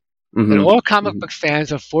shows that all comic book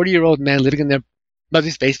fans are 40-year-old men living in their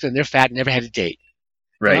mother's basement and they're fat and never had a date.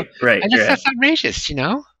 Right. And that's outrageous,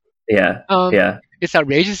 Yeah. It's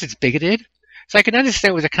outrageous. It's bigoted. So I can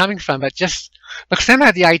understand where they're coming from, but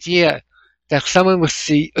somehow the idea that someone would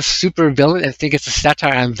see a super villain and think it's a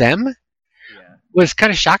satire on them was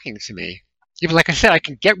kind of shocking to me. Even like I said, I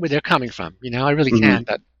can get where they're coming from. I really can.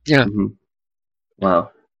 But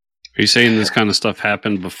Wow. Are you saying this kind of stuff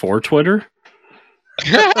happened before Twitter?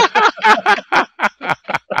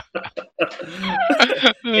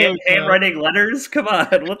 Handwriting letters? Come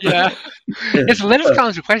on. What the His letters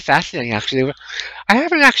columns were quite fascinating, actually. I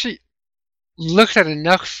haven't actually looked at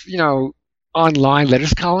enough, online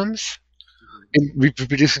letters columns in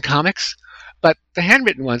reproducing comics, but the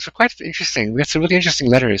handwritten ones were quite interesting. We got some really interesting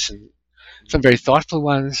letters and some very thoughtful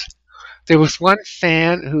ones. There was one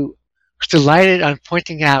fan who was delighted on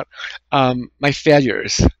pointing out my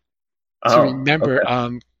failures to remember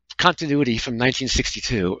continuity from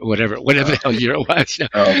 1962 or whatever the hell year it was.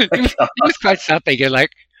 It was quite something. And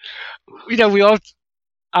we all,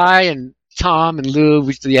 I and Tom and Lou,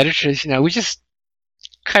 the editors, we just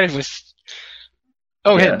kind of was,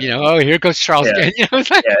 him, here goes Charles again. It's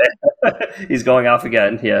like, He's going off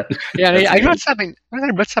again. Yeah. Yeah, That's I good. wrote something. I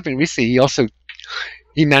read something recently.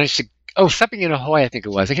 He managed to something in Ahoy, I think it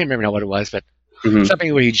was. I can't remember now what it was, but Mhm.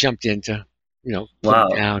 something where he jumped in to put Wow.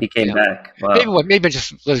 it down. He came back. Wow. Maybe I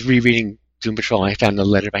just was rereading Doom Patrol and I found a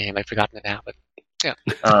letter by him. I'd forgotten about, but yeah.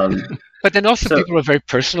 But then also So- people wrote very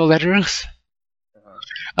personal letters.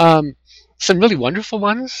 Some really wonderful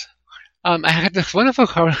ones. I had this wonderful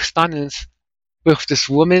correspondence with this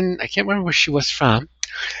woman. I can't remember where she was from,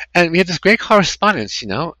 and we had this great correspondence,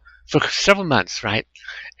 for several months, right?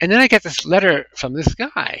 And then I get this letter from this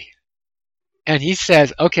guy, and he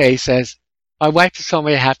says, my wife has told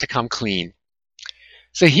me I have to come clean.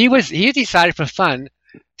 So he decided for fun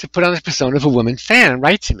to put on this persona of a woman fan and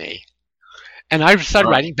write to me. And I started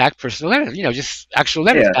writing back personal letters, just actual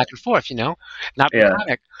letters back and forth, not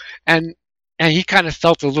comic. And he kind of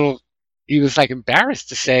felt he was like embarrassed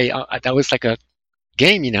to say that was like a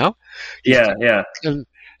game, Yeah.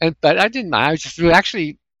 But I didn't mind. I was just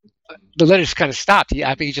actually, the letters kind of stopped.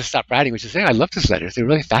 I think he just stopped writing, which is I love his letters. They're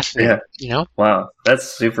really fascinating, Wow. That's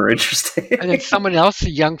super interesting. And then someone else, a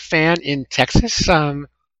young fan in Texas,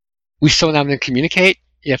 we still now communicate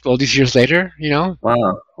after all these years later,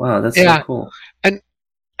 Wow. That's so cool. And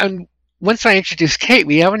once I introduced Kate,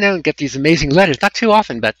 we every now and get these amazing letters. Not too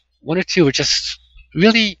often, but one or two would just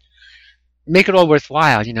really make it all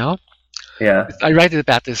worthwhile, Yeah. I write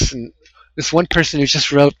about this, and this one person who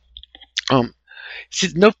just wrote, she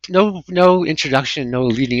said, no introduction, no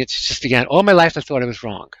leading. It just began. All my life, I thought I was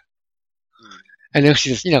wrong. And then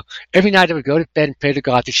she says, every night I would go to bed and pray to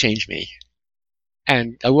God to change me,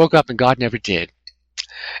 and I woke up and God never did.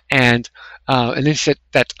 And then she said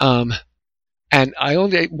that, and I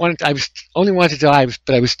only wanted to die,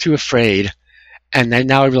 but I was too afraid. And then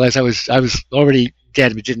now I realize I was already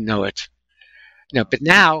dead, but didn't know it. But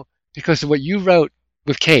now, because of what you wrote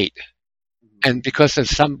with Kate, and because of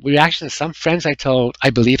some reaction of some friends I told,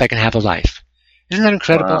 I believe I can have a life. Isn't that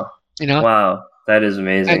incredible? Wow. Wow, that is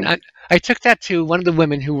amazing. And I took that to one of the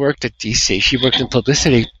women who worked at DC. She worked in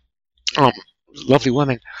publicity. Lovely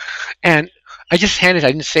woman. And I didn't say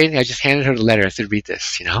anything, I just handed her the letter. I said, read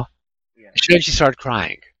this, Yeah. She started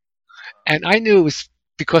crying. And I knew it was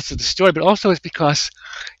because of the story, but also it's because,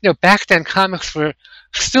 back then comics were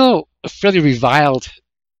still a fairly reviled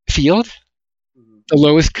field, the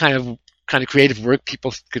lowest kind of creative work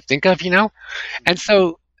people could think of, And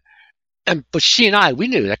so, but she and I, we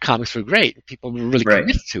knew that comics were great. People were really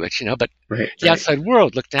committed to it, but the outside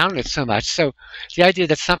world looked down on it so much. So the idea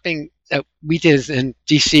that something that we did in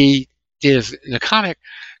DC did in a comic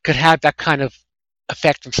could have that kind of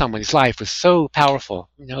effect on someone's life was so powerful.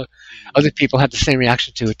 Other people had the same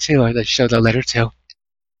reaction to it too, or they showed the letter too.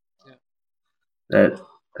 Yeah.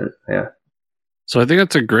 So I think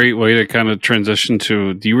that's a great way to kind of transition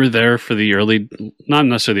to, you were there for the early, not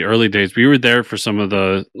necessarily the early days, but you were there for some of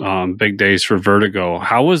the big days for Vertigo.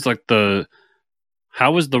 How was the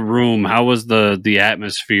room? How was the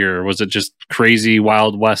atmosphere? Was it just crazy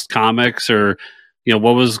Wild West comics, or,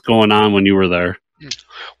 what was going on when you were there?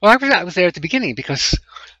 Well, I was there at the beginning because,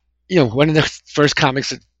 one of the first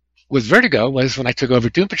comics with Vertigo was when I took over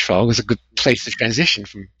Doom Patrol. It was a good place to transition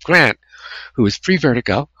from Grant, who was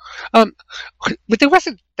pre-Vertigo. But there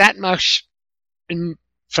wasn't that much,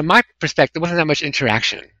 from my perspective, there wasn't that much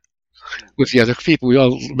interaction with the other people. We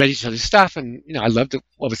all read each other's stuff, and I loved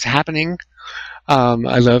what was happening.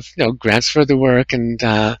 I loved Grant's further work and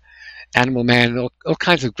Animal Man, all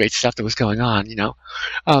kinds of great stuff that was going on.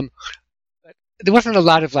 But there wasn't a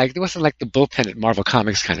lot of there wasn't like the bullpen at Marvel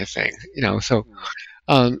Comics kind of thing. So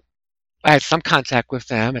I had some contact with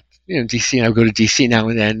them at DC, and I would go to DC now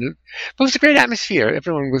and then. But it was a great atmosphere.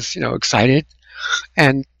 Everyone was excited,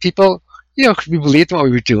 and people we believed in what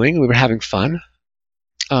we were doing. We were having fun,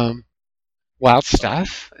 wild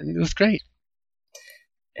stuff, and it was great.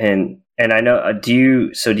 And I know, do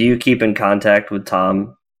you keep in contact with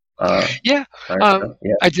Tom? Yeah.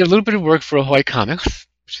 I did a little bit of work for Ahoy Comics,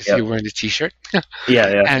 which is you wearing the T-shirt.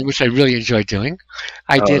 Yeah. And which I really enjoyed doing.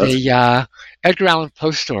 I did a Edgar Allan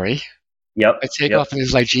Poe story. Yep. A takeoff in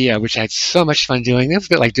his Ligeia, which I had so much fun doing. It was a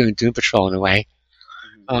bit like doing Doom Patrol in a way.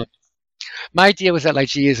 My idea was that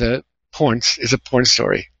Ligeia is a porn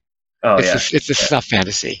story. Oh, it's a snuff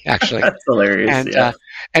fantasy, actually. That's hilarious.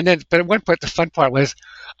 And then, but at one point, the fun part was,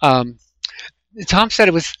 Tom said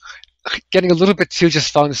it was getting a little bit too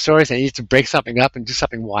just fun stories, and he needed to break something up and do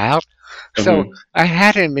something wild. So I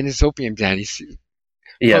had him in his opium den. He's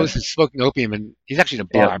smoking opium, and he's actually in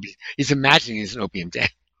a bar. But he's imagining he's an opium den.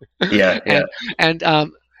 And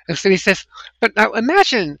so he says, but now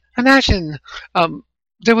imagine,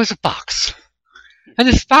 there was a box, and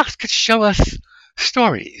this box could show us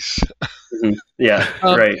stories. Yeah,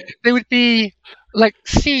 Um, right. They would be like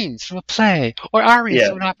scenes from a play or arias Yeah.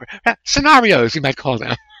 from an opera. Scenarios, you might call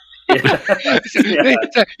them. Yeah. So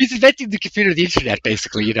he's inventing the computer, the internet,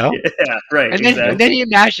 basically, you know. Yeah, right, And then exactly. he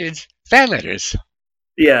imagines fan letters.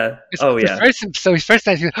 Yeah. Oh, yeah. So his first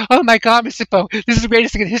time, he's like, oh my God, Mr. Poe, this is the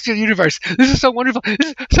greatest thing in the history of the universe. This is so wonderful.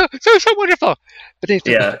 This is so wonderful. But then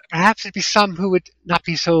he Yeah. perhaps there'd be some who would not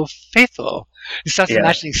be so faithful. He starts Yeah.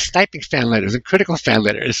 imagining sniping fan letters and critical fan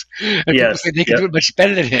letters. And people Yes. say they can do it much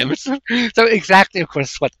better than him. So exactly, of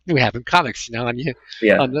course, what we have in comics, you know, on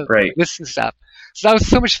the Right. lists and stuff. So that was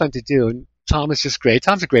so much fun to do. And Tom is just great.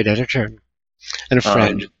 Tom's a great editor and a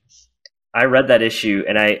friend. I read that issue,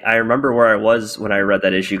 and I remember where I was when I read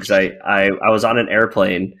that issue, because I was on an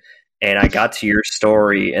airplane, and I got to your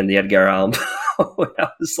story and the Edgar Allan Poe. I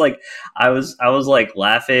was like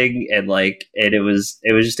laughing, and it was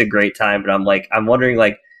just a great time. But I'm wondering,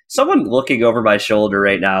 like, someone looking over my shoulder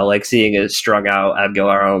right now, like seeing a strung out Edgar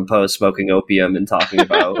Allan Poe smoking opium and talking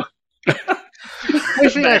about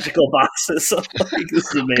magical boxes. This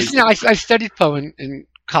is amazing. You know, I studied Poe in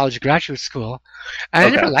college, graduate school, and I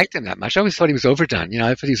never liked him that much. I always thought he was overdone. You know,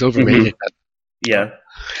 I thought he was overrated. Yeah.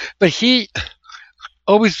 But he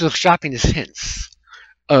always was dropping his hints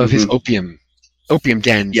of his opium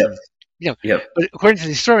dens. Yep. You know, but according to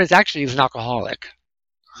the historians, actually, he was an alcoholic.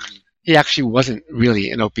 He actually wasn't really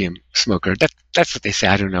an opium smoker. That's what they say.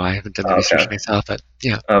 I don't know. I haven't done the research myself, but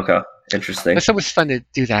yeah. Okay, interesting. It's always fun to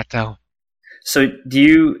do that, though. So, do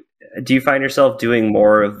you find yourself doing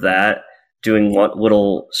more of that? Doing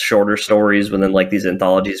little shorter stories within like these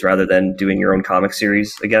anthologies rather than doing your own comic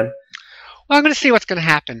series again? Well, I'm going to see what's going to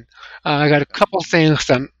happen. I got a couple of things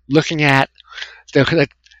I'm looking at. There's a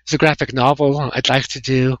graphic novel I'd like to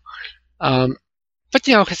do. But,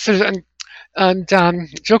 you know, Joe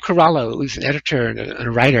Corallo, who's an editor and a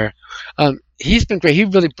writer, he's been great. He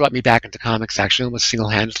really brought me back into comics, actually, almost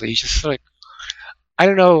single-handedly. He's just like, I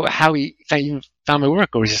don't know how he found my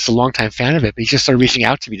work, or he's just a longtime fan of it, but he just started reaching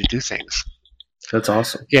out to me to do things. That's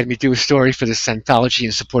awesome. He had me do a story for this anthology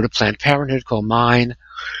in support of Planned Parenthood called Mine.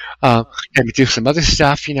 Had me do some other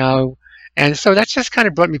stuff, you know. And so that just kind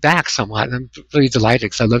of brought me back somewhat. And I'm really delighted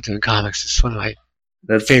because I love doing comics. It's one of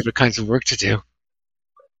my favorite kinds of work to do.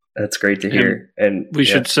 That's great to hear. And we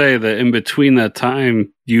should say that in between that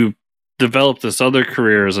time, you developed this other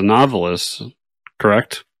career as a novelist,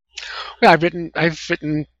 correct? Well, I've written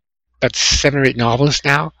about 7 or 8 novels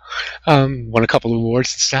now. Won a couple of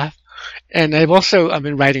awards and stuff. And I've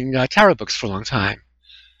been writing tarot books for a long time.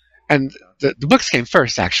 And the books came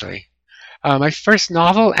first, actually. My first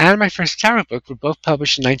novel and my first tarot book were both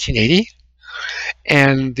published in 1980.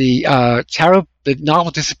 And the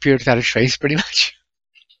novel disappeared without a trace, pretty much.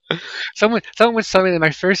 Someone was telling me that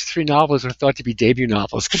my first 3 novels were thought to be debut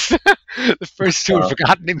novels because the first 2 were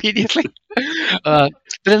forgotten immediately. But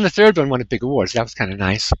then the third one won a big award, so that was kind of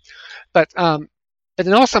nice. But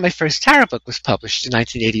then also my first tarot book was published in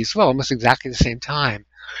 1980 as well, almost exactly the same time.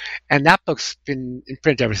 And that book's been in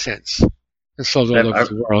print ever since and sold all over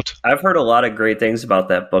the world. I've heard a lot of great things about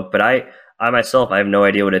that book, but I myself, I have no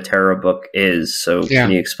idea what a tarot book is. So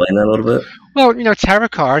can you explain that a little bit? Well, you know, tarot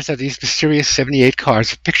cards are these mysterious 78 cards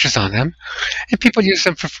with pictures on them. And people use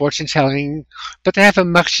them for fortune telling, but they have a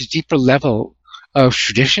much deeper level of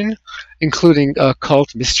tradition, including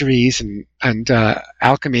occult mysteries and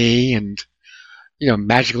alchemy and, you know,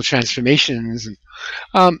 magical transformations.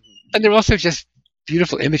 And they're also just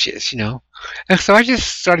beautiful images, you know. And so I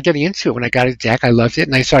just started getting into it when I got a deck. I loved it,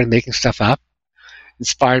 and I started making stuff up,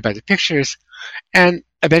 inspired by the pictures. And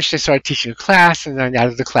eventually I started teaching a class, and then out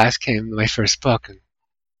of the class came my first book. And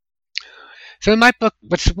so in my book,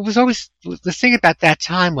 what was always the thing about that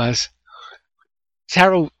time was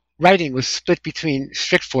tarot writing was split between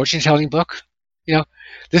strict fortune-telling book. You know,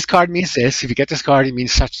 this card means this. If you get this card, it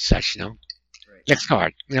means such and such, you know. Right. Next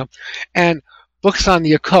card, you know. And books on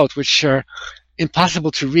the occult, which are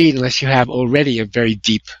impossible to read unless you have already a very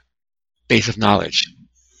deep base of knowledge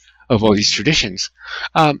of all these traditions.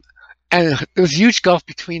 And there was a huge gulf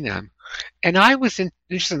between them. And I was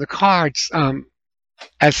interested in the cards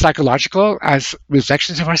as psychological, as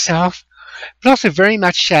reflections of ourselves, but also very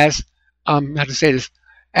much as, how to say this,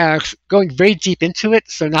 going very deep into it,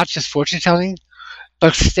 so not just fortune-telling,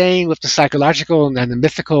 but staying with the psychological and the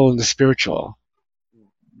mythical and the spiritual,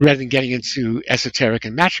 rather than getting into esoteric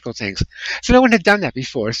and magical things. So no one had done that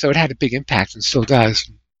before, so it had a big impact and still does.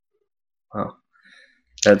 Wow.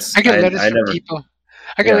 I get letters from people.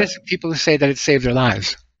 I get letters from people who say that it saved their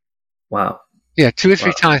lives. Wow. Yeah, 2 or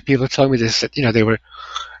 3 times people told me this, that, you know, they were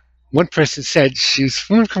one person said she was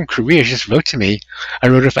from Korea. She just wrote to me. I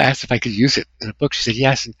wrote her, if I asked if I could use it in a book. She said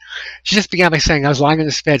yes, and she just began by saying I was lying in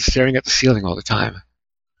this bed, staring at the ceiling all the time,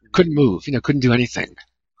 couldn't move, couldn't do anything.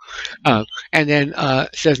 And then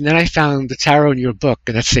says, and then I found the tarot in your book,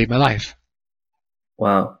 and that saved my life.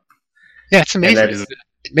 Wow. Yeah, it's amazing.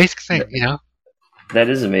 Amazing thing, That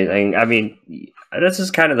is amazing. I mean, this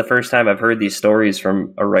is kind of the first time I've heard these stories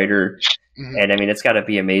from a writer. Mm-hmm. And I mean, it's got to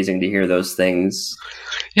be amazing to hear those things.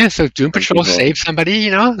 Yeah, so Doom Patrol saved somebody,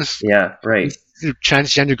 Yeah, right. The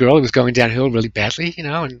transgender girl who was going downhill really badly,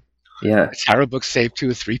 and the tarot book saved 2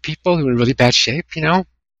 or 3 people who were in really bad shape, You're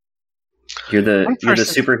the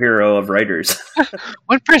superhero of writers.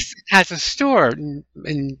 One person has a store in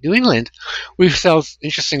New England where he sells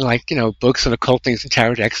interesting, books and occult things and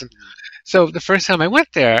tarot decks. And so the first time I went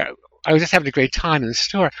there, I was just having a great time in the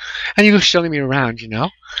store, and he was showing me around, and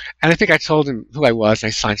I think I told him who I was, and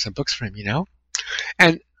I signed some books for him,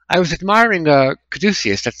 and I was admiring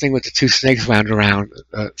Caduceus, that thing with the 2 snakes wound around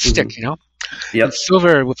stick, Yep. And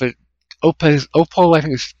silver with a opal, I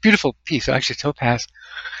think it's a beautiful piece, actually topaz.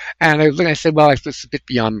 And I said, well, it's a bit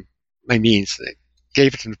beyond my means. I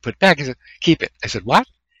gave it to him to put back. He said, keep it. I said, what?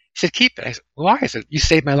 He said, keep it. I said, why? I said, you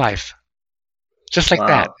saved my life. Just like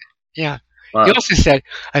that. Yeah. Wow. He also said,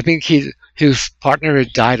 I think his partner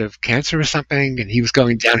had died of cancer or something, and he was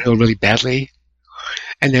going downhill really badly.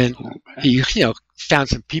 And then he, found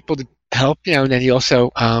some people to help, and then he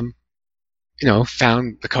also, found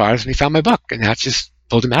the cards, and he found my book, and that just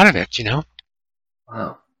pulled him out of it,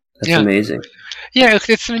 Wow. That's amazing. Yeah,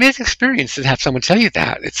 it's an amazing experience to have someone tell you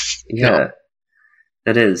that. It's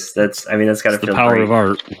that is. That's got to feel the power great. of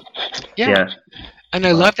art. Yeah. And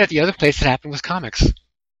I love that the other place that happened was comics.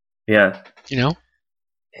 Yeah.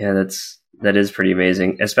 Yeah, that is pretty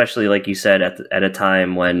amazing, especially like you said at a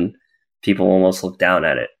time when people almost look down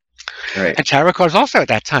at it. Right. And tarot cards also at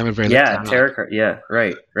that time were very tarot card. Yeah,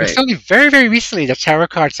 right. It's only very, very recently that tarot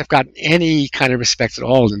cards have gotten any kind of respect at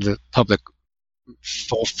all in the public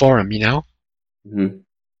forum, Mm-hmm.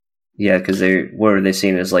 Yeah, because what are they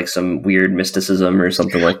seen as, like some weird mysticism or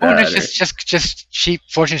something like that? Oh, no, just cheap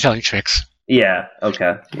fortune telling tricks. Yeah.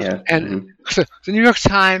 Okay. Yeah. And so the New York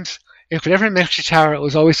Times, if it ever mentioned tarot, it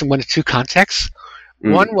was always in one of 2 contexts.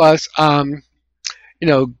 Mm. One was,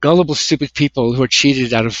 gullible, stupid people who are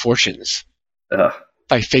cheated out of fortunes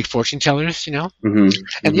by fake fortune tellers, Mm-hmm.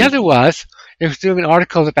 And the other was, it was doing an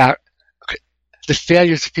article about the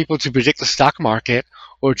failures of people to predict the stock market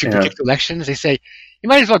or to predict elections. They say, you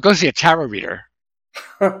might as well go see a tarot reader.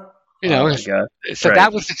 Oh my God. So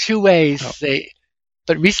that was the 2 ways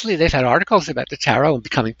but recently they've had articles about the tarot and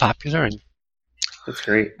becoming popular. And that's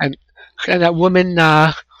great. And that woman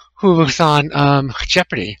who was on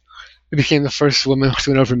Jeopardy, who became the first woman to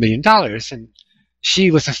win over $1 million, and she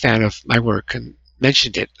was a fan of my work and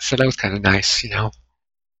mentioned it. So that was kind of nice,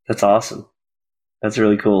 That's awesome. That's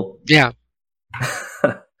really cool. Yeah.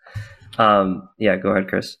 Yeah, go ahead,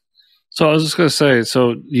 Chris. So I was just gonna say,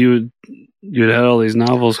 so you'd had all these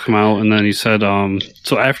novels come out, and then you said,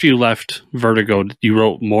 so after you left Vertigo, you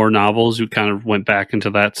wrote more novels. You kind of went back into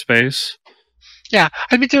that space. Yeah,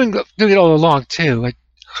 I've been doing it all along too. I've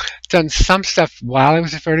done some stuff while I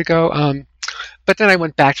was at Vertigo, but then I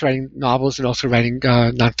went back to writing novels and also writing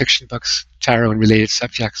nonfiction books, tarot and related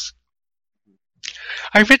subjects.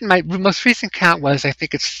 I've written, my most recent count was, I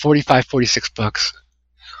think it's 45, 46 books.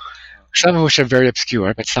 Some of which are very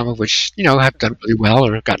obscure, but some of which, have done really well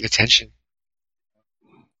or have gotten attention.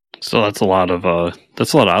 So that's a lot of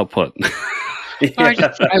output.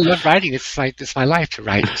 I love writing. It's my life to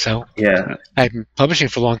write. So yeah, I've been publishing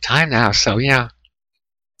for a long time now. So yeah.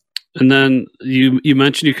 And then you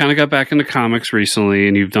mentioned you kind of got back into comics recently,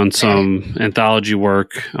 and you've done some anthology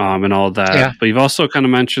work and all that. Yeah. But you've also kind of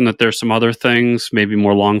mentioned that there's some other things, maybe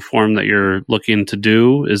more long form, that you're looking to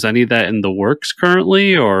do. Is any of that in the works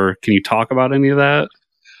currently, or can you talk about any of that?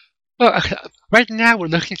 Well, right now we're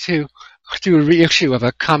looking to do a reissue of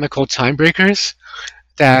a comic called Time Breakers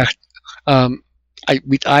that I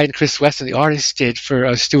and Chris Weston, the artist, did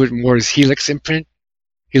for Stuart Moore's Helix imprint.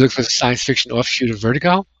 Helix was a science fiction offshoot of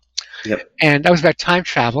Vertigo. Yep. And that was about time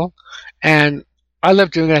travel. And I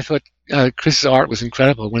loved doing it. I thought Chris's art was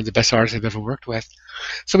incredible, one of the best artists I've ever worked with.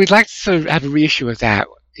 So we'd like to sort of have a reissue of that,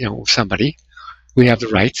 with somebody. We have the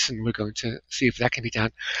rights, and we're going to see if that can be done.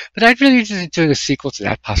 But I'd really interested in doing a sequel to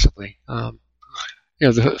that, possibly.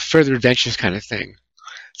 The Further Adventures kind of thing.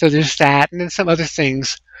 So there's that, and then some other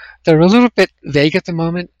things that are a little bit vague at the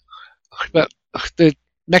moment. But the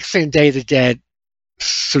Mexican Day of the Dead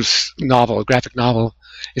sort of novel, graphic novel,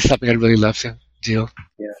 is something I'd really love to do.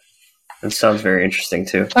 Yeah. That sounds very interesting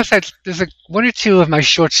too. Plus, there's one or two of my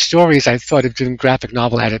short stories I thought of doing graphic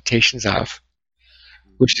novel adaptations of,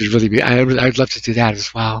 which would really be. I'd love to do that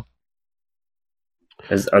as well.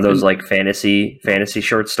 Are those like fantasy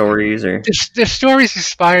short stories, or The stories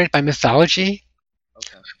inspired by mythology.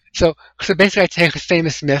 okay. So basically, I take a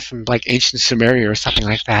famous myth from like ancient Sumeria or something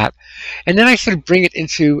like that, and then I sort of bring it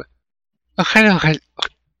into a kind of.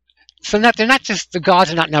 So they're not just the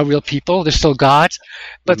gods are not now real people; they're still gods,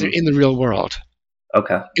 but they're in the real world.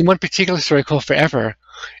 Okay. In one particular story called Forever,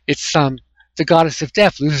 it's the goddess of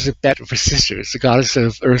death loses a bet with her sisters, the goddess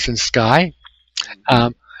of earth and sky,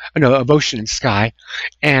 of ocean and sky,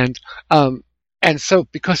 and so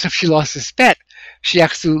because if she lost this bet, she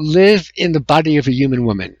has to live in the body of a human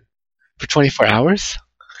woman for 24 hours,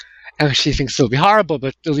 and she thinks it'll be horrible,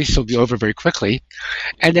 but at least it'll be over very quickly,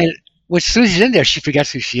 and then as soon as she's in there, she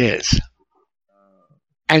forgets who she is,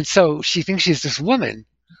 and so she thinks she's this woman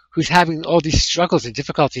who's having all these struggles and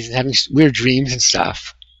difficulties and having weird dreams and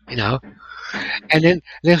stuff, and then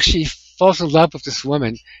she falls in love with this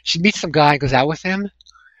woman. She meets some guy, goes out with him,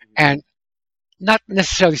 and not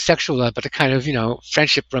necessarily sexual love, but a kind of,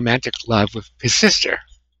 friendship, romantic love with his sister.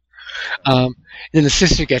 Then the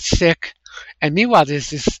sister gets sick, and meanwhile there's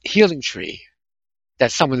this healing tree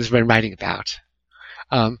that someone has been writing about,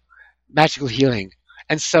 magical healing.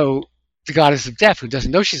 And so the goddess of death, who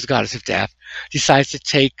doesn't know she's the goddess of death, decides to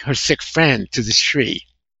take her sick friend to this tree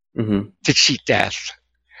to cheat death.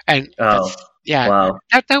 And wow,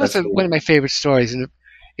 that was cool. one of my favorite stories. And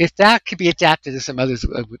if that could be adapted to some others,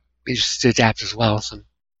 I would be interested to adapt as well.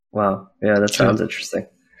 Wow, yeah, that sounds interesting.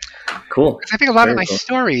 Cool. I think a lot of my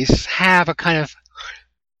stories have a kind of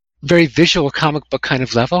very visual comic book kind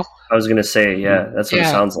of level. I was going to say, yeah, that's what it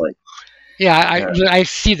sounds like. Yeah, I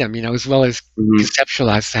see them, as well as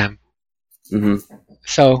conceptualize them.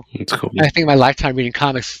 So that's cool. I think my lifetime reading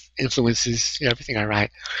comics influences everything I write.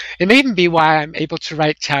 It may even be why I'm able to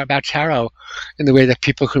write about tarot in the way that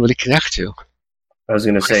people can really connect to. I was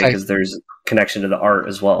going to say, because there's connection to the art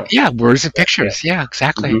as well. Yeah, words and pictures. Yeah,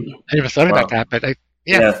 exactly. I never thought about that, but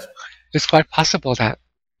it's quite possible that.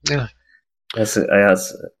 Yeah, that's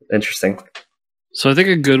interesting. So I think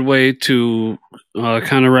a good way to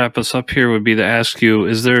kind of wrap us up here would be to ask you: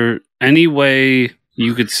 is there any way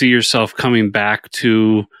you could see yourself coming back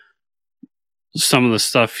to some of the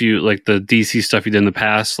stuff like the DC stuff you did in the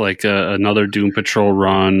past, like another Doom Patrol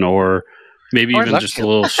run, or maybe even just a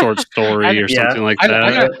little short story or something like that?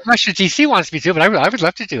 I'm not sure DC wants me to, but I would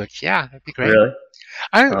love to do it. Yeah, that'd be great. Really?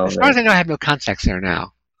 As far as I know, I have no contacts there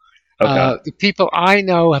now. Okay. The people I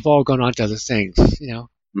know have all gone on to other things.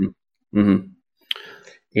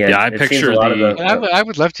 Yeah, I picture I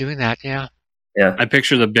would love doing that. Yeah. Yeah, I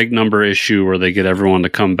picture the big number issue where they get everyone to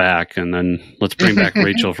come back, and then let's bring back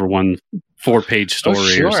Rachel for one 4-page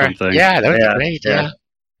story or something. Yeah, that would be great. Yeah.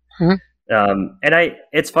 And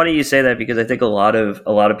it's funny you say that, because I think a lot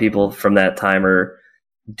of people from that time are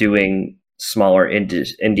doing smaller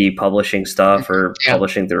indie publishing stuff or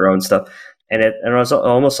publishing their own stuff, and it's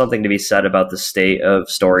almost something to be said about the state of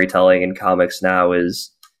storytelling in comics now.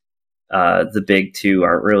 Is the big two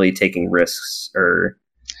aren't really taking risks or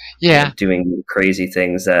doing crazy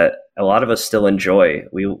things that a lot of us still enjoy.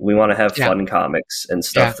 We want to have fun comics and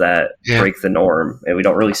stuff that break the norm, and we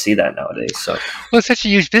don't really see that nowadays. So, well, it's such a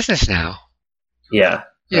huge business now. Yeah,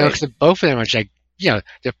 because both of them are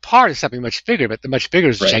they're part of something much bigger, but the much bigger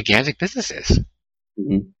is gigantic businesses.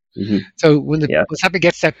 So when something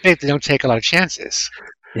gets that big, they don't take a lot of chances.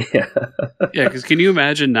 Yeah, because can you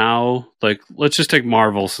imagine now, like, let's just take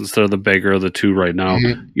Marvel, since they're the bigger of the two right now.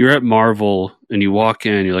 You're at Marvel and you walk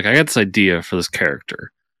in, you're like, I got this idea for this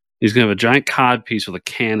character. He's going to have a giant cod piece with a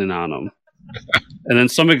cannon on him. And then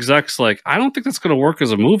some exec's like, I don't think that's going to work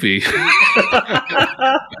as a movie.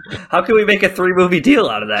 How can we make a 3-movie deal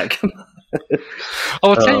out of that? Come on.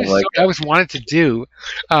 I'll tell you what I was wanted to do.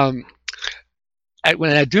 When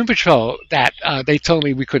I had Doom Patrol, that they told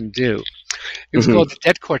me we couldn't do. It was called the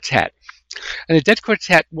Dead Quartet. And the Dead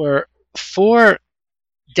Quartet were 4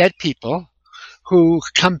 dead people who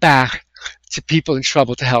come back to people in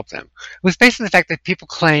trouble to help them. It was based on the fact that people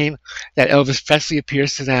claim that Elvis Presley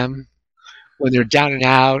appears to them when they're down and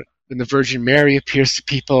out, when the Virgin Mary appears to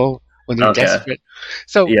people when they're desperate.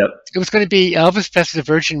 So it was going to be Elvis Presley, the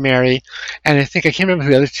Virgin Mary, and I can't remember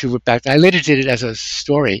who the other two were back then. I later did it as a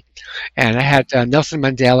story. And I had Nelson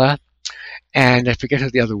Mandela, and I forget who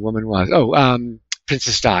the other woman was.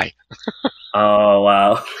 Princess Di. Oh,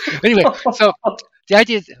 wow. Anyway, so the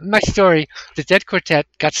idea is, in my story, the Dead Quartet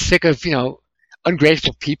got sick of,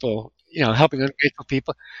 ungrateful people, helping ungrateful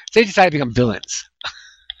people. So they decided to become villains.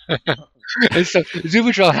 And so Doom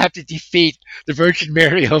Patrol have to defeat the Virgin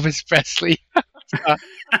Mary, Elvis Presley.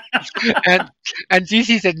 and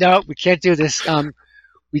DC said, no, we can't do this.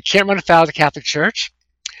 We can't run afoul of the Catholic Church.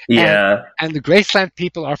 Yeah. And the Graceland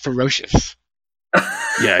people are ferocious.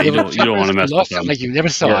 Yeah, you don't want to mess with them. Like you never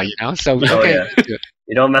saw, So yeah.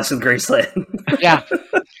 You don't mess with Graceland. Yeah.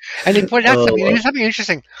 And they pointed out something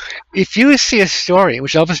interesting. If you see a story in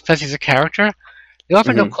which Elvis Presley is a character, they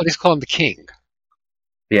often don't call him the king.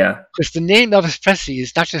 Yeah. Because the name Elvis Presley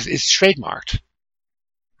is trademarked.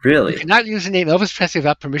 Really? You cannot use the name Elvis Presley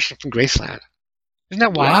without permission from Graceland. Isn't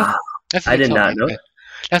that wild? Wow. That's I did not know.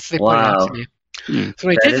 That's what they pointed out to me. So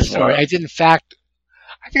when I did the story, I did in fact,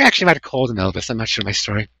 I think I actually might have called him Elvis. I'm not sure my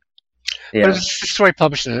story. Yeah. But it was a story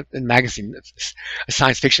published in a magazine, a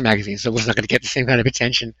science fiction magazine, so it was not going to get the same kind of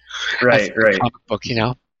attention as a comic book,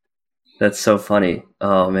 That's so funny.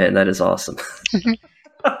 Oh, man, that is awesome.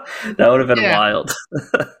 That would have been wild.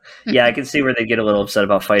 Yeah, I can see where they get a little upset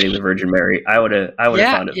about fighting the Virgin Mary. I would have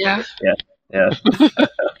found it. Yeah.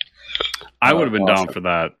 I would have been down for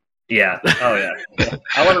that. Yeah. Oh, yeah.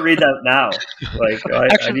 I want to read that now. Like,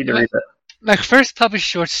 I need to read that. My first published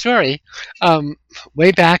short story,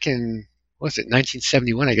 way back in,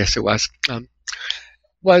 1971, I guess it was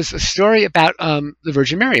a story about the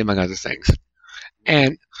Virgin Mary, among other things.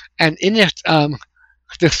 And in it,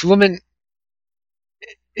 this woman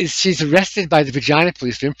she's arrested by the vagina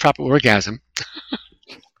police for improper orgasm.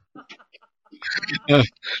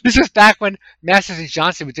 This was back when Masters and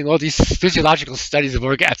Johnson were doing all these physiological studies of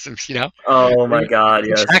orgasms, Oh my God,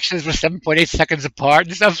 yes. Contractions were 7.8 seconds apart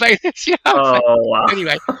and stuff like this, wow.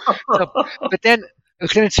 Anyway, but then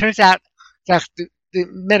it turns out that the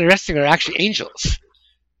men arresting her are actually angels.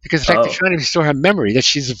 Because, in fact, they're trying to restore her memory that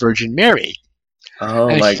she's the Virgin Mary. Oh,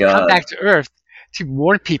 and my she's God. come back to Earth to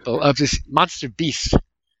warn people of this monster beast.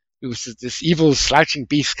 It was this evil, slouching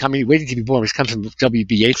beast waiting to be born, which comes from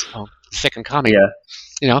W.B. Yeats' poem, the second comic.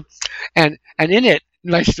 Yeah. And in it,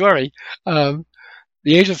 in my story, the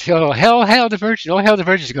angels hail, hail the Virgin, oh, hail the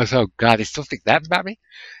Virgin. She goes, oh, God, they still think that about me?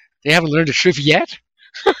 They haven't learned the truth yet?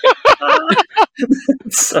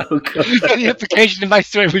 So good. And the implication in my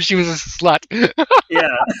story was she was a slut.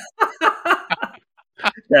 Yeah.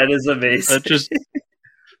 That is amazing.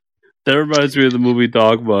 That reminds me of the movie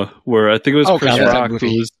Dogma, where I think it was Chris Rock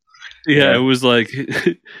who was. Yeah, it was like,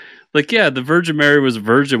 the Virgin Mary was a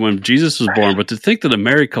virgin when Jesus was born, but to think that a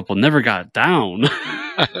married couple never got down.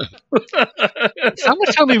 Someone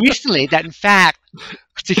told me recently that, in fact,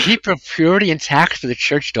 to keep her purity intact for the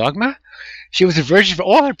church dogma, she was a virgin for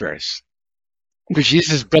all her births. For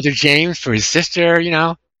Jesus' brother James, for his sister,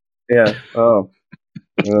 Yeah. Oh.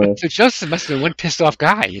 So Joseph must have been one pissed off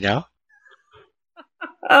guy, He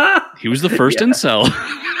was the first incel.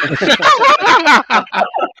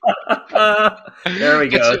 There we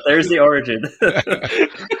go. There's the origin.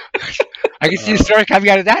 I can see the story coming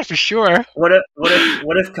out of that for sure. What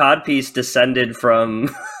if Codpiece descended from?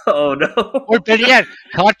 Oh no! Or better yet,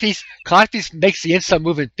 Codpiece makes the incel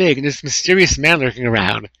movement big, and there's mysterious man lurking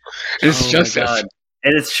around. And it's Joseph.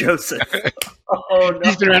 And it's Joseph. Oh no!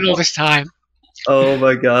 He's been around all this time. Oh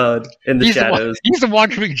my God! In the shadows. He's the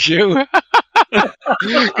wandering Jew.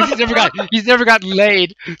 He's never gotten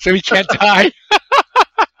laid, so he can't die.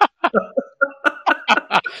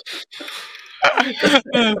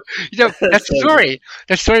 That story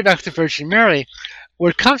about the Virgin Mary,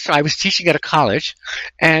 where it comes from, I was teaching at a college,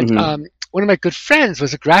 and one of my good friends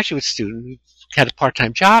was a graduate student who had a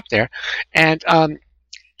part-time job there, and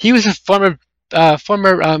he was a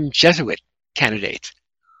former Jesuit candidate.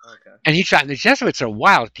 Okay. And the Jesuits are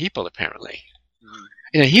wild people, apparently.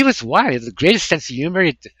 He was wild. He had the greatest sense of humor.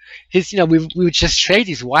 We would just trade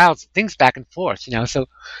these wild things back and forth. So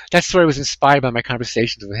that story was inspired by my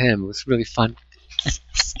conversations with him. It was really fun.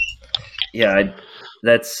 Yeah,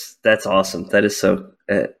 that's awesome. That is so.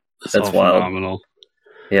 That's wild. Phenomenal.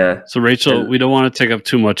 Yeah. So Rachel, we don't want to take up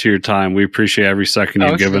too much of your time. We appreciate every second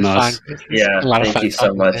you've given us. Yeah, thank you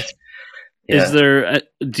so much. Yeah.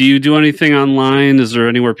 Do you do anything online? Is there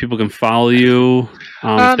anywhere people can follow you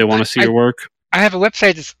if they want to see your work? I have a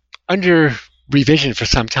website that's under revision for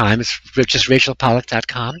some time. It's just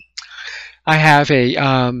rachelpollack.com. I have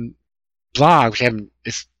a blog, which I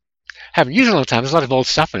haven't used in a long time. There's a lot of old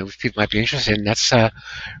stuff in it, which people might be interested in. That's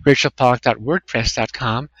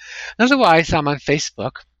rachelpollack.wordpress.com. Otherwise, I'm on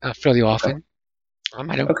Facebook fairly often.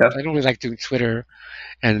 I don't really like doing Twitter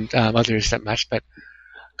and others that much, but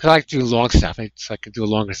because I like to do long stuff, so I can do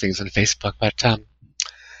longer things on Facebook. But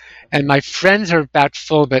and my friends are about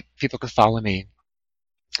full, but people can follow me,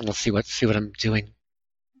 and they'll see what I'm doing.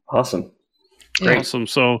 Awesome. Great. Awesome.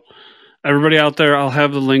 So everybody out there, I'll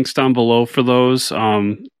have the links down below for those.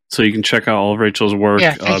 so you can check out all of Rachel's work.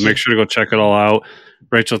 Yeah, thank you. Make sure to go check it all out.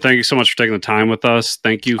 Rachel, thank you so much for taking the time with us.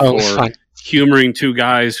 Thank you Oh, it was for fun. humoring two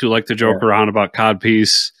guys who like to joke around about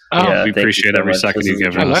codpiece. Oh, Yeah, we thank you appreciate so every much. second This you is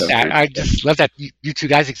give I us. love that. I just love that you two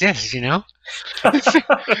guys exist, you know? I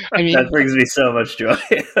mean, That brings me so much joy.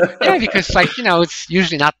 yeah, because, like, you know, it's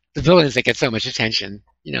usually not the villains that get so much attention,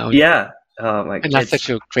 you know? Yeah. Oh my And not god. such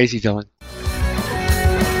a crazy villain.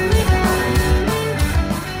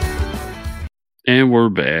 And we're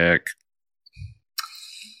back.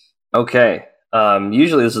 Okay.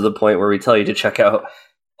 Usually this is the point where we tell you to check out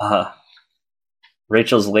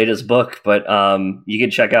Rachel's latest book, but you can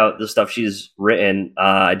check out the stuff she's written.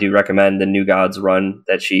 I do recommend the New Gods run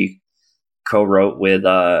that she co-wrote with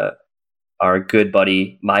our good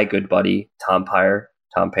buddy, my good buddy, Tom Pear,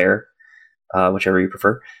 whichever you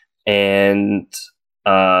prefer. And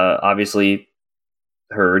obviously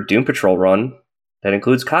her Doom Patrol run that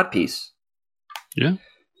includes Codpiece. Yeah.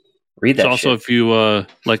 Read that So also, shit. if you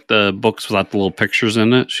like the books without the little pictures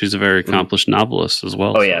in it, she's a very accomplished novelist as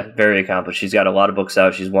well. Oh yeah, very accomplished. She's got a lot of books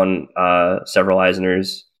out. She's won several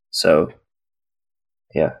Eisners. So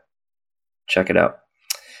yeah, check it out.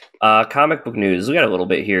 Comic book news. We got a little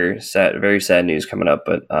bit here. Very sad news coming up.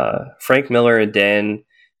 But Frank Miller and Dan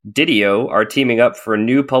Didio are teaming up for a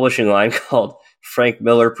new publishing line called Frank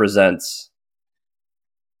Miller Presents.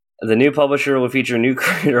 The new publisher will feature new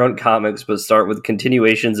creator-owned comics, but start with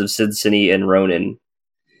continuations of Sin City and Ronin.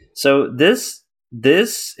 So this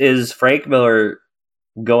is Frank Miller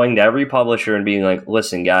going to every publisher and being like,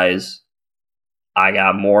 "Listen, guys, I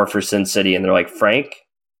got more for Sin City," and they're like, "Frank,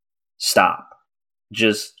 stop.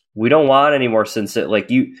 We don't want any more Sin City.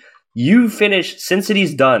 Like you finished. Sin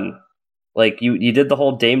City's done. Like you did the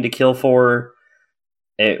whole Dame to Kill for.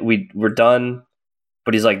 We're done."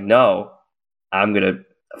 But he's like, "No,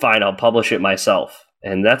 fine, I'll publish it myself."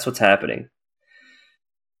 And that's what's happening.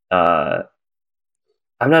 I'm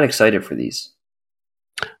not excited for these.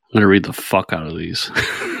 I'm going to read the fuck out of these.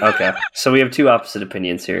 Okay. So we have two opposite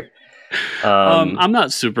opinions here. I'm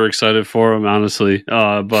not super excited for them, honestly.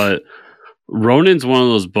 But Ronin's one of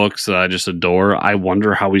those books that I just adore. I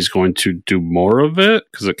wonder how he's going to do more of it,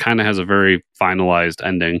 because it kind of has a very finalized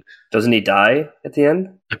ending. Doesn't he die at the end?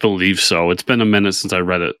 I believe so. It's been a minute since I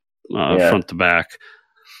read it front to back.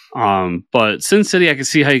 But Sin City, I can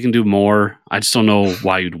see how you can do more. I just don't know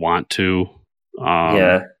why you'd want to.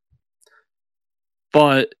 Yeah.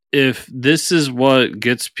 But if this is what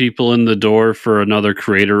gets people in the door for another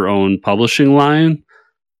creator-owned publishing line,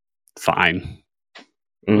 fine.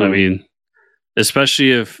 Mm-hmm. I mean,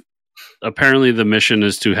 especially if apparently the mission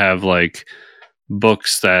is to have like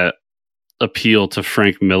books that appeal to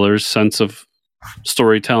Frank Miller's sense of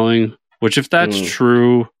storytelling, which if that's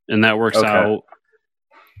true and that works out,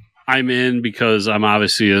 I'm in, because I'm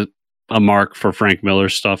obviously a mark for Frank Miller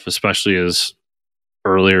stuff, especially his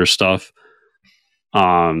earlier stuff.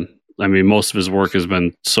 I mean, most of his work has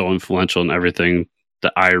been so influential in everything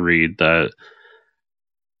that I read that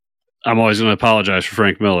I'm always going to apologize for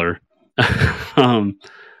Frank Miller. I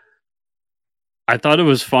thought it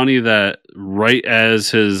was funny that right as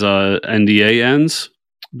his NDA ends,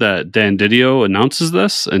 that Dan Didio announces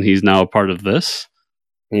this, and he's now a part of this.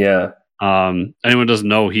 Yeah. Anyone doesn't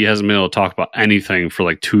know, he hasn't been able to talk about anything for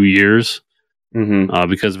like 2 years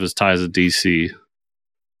because of his ties to DC.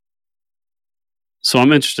 So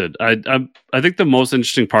I'm interested. I think the most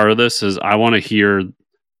interesting part of this is I want to hear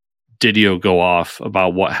Didio go off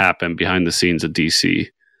about what happened behind the scenes at DC.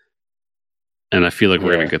 And I feel like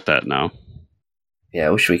we're going to get that now. Yeah, I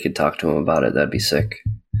wish we could talk to him about it. That'd be sick.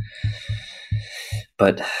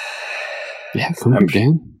 But yeah, come on,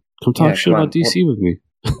 Dan. Come talk shit about DC with me.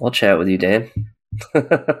 I'll chat with you, Dan.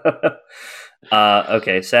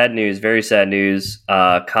 Okay, sad news. Very sad news.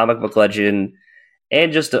 Comic book legend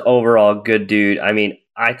and just an overall good dude. I mean,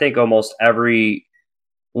 I think almost every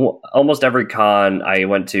con I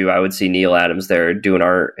went to, I would see Neil Adams there doing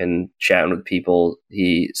art and chatting with people.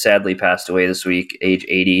 He sadly passed away this week, age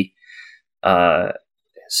 80.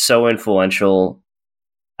 So influential.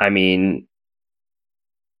 I mean,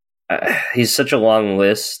 he's such a long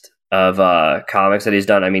list of comics that he's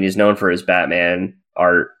done. I mean, he's known for his Batman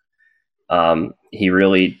art. He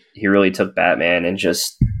really took Batman and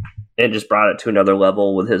just brought it to another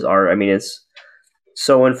level with his art. I mean, it's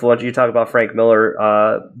so influential. You talk about Frank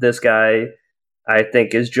Miller. This guy, I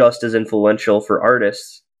think, is just as influential for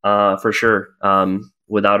artists, for sure,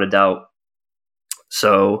 without a doubt.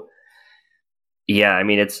 So, yeah, I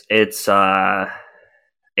mean, it's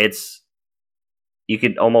you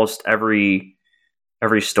could almost every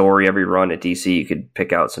story, every run at DC, you could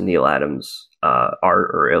pick out some Neil Adams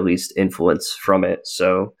art or at least influence from it.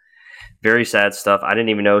 So very sad stuff. I didn't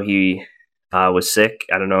even know he was sick.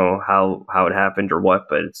 I don't know how it happened or what,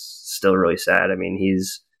 but it's still really sad. I mean,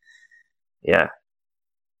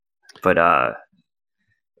 but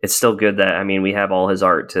it's still good that, I mean, we have all his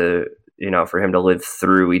art to, for him to live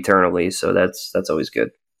through eternally. So that's always good.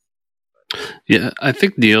 Yeah, I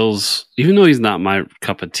think Neil's, even though he's not my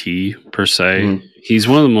cup of tea per se, he's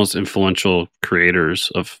one of the most influential creators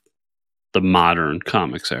of the modern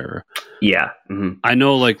comics era. Yeah. I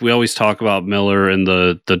know, like, we always talk about Miller and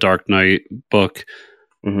the Dark Knight book,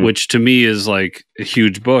 which to me is like a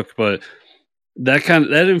huge book, but that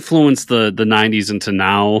influenced the 90s into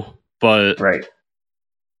now, but right.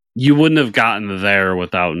 You wouldn't have gotten there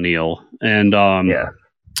without Neil. And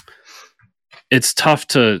it's tough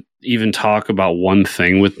to even talk about one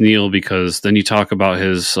thing with Neil, because then you talk about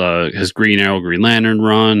his Green Arrow, Green Lantern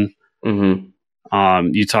run.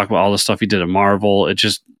 You talk about all the stuff he did at Marvel. It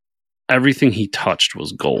just, everything he touched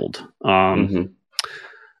was gold. Minus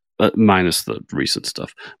the recent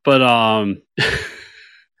stuff. But I'll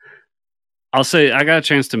say I got a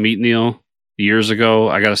chance to meet Neil years ago.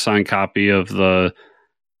 I got a signed copy of the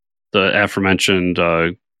aforementioned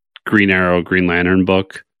Green Arrow, Green Lantern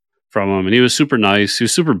book from him, and he was super nice. He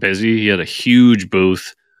was super busy. He had a huge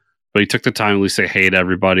booth, but he took the time to at least say hey to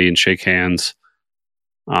everybody and shake hands.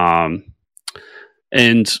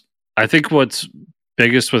 And I think what's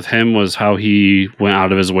biggest with him was how he went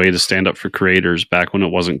out of his way to stand up for creators back when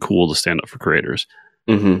it wasn't cool to stand up for creators.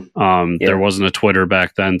 There wasn't a Twitter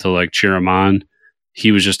back then to like cheer him on.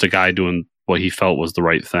 He was just a guy doing what he felt was the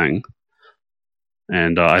right thing.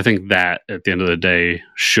 And I think that at the end of the day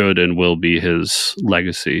should and will be his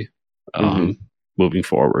legacy moving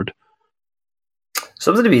forward.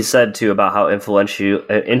 Something to be said too about how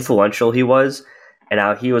influential he was, and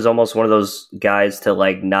how he was almost one of those guys to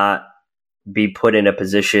like not be put in a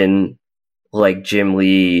position like Jim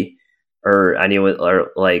Lee or anyone,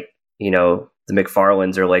 or like, the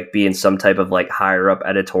McFarlanes, or like be in some type of like higher up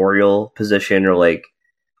editorial position, or like,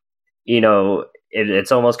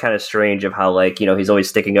 it's almost kind of strange of how, like, he's always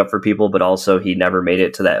sticking up for people, but also he never made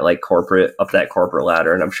it to that like corporate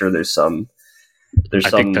ladder. And I'm sure I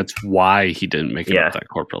think that's why he didn't make it up that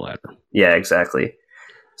corporate ladder. Yeah, exactly.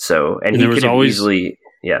 So, and he could have easily,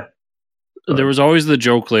 there was always the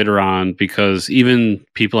joke later on, because even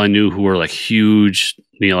people I knew who were like huge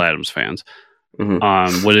Neil Adams fans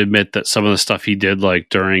would admit that some of the stuff he did, like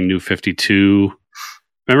during New 52,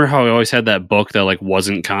 remember how he always had that book that like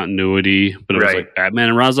wasn't continuity, but it was like Batman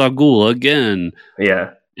and Ra's al Ghul again.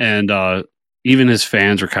 Yeah. And even his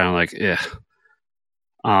fans were kind of like, eh.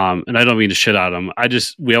 And I don't mean to shit out him.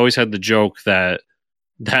 We always had the joke that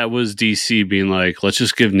was DC being like, let's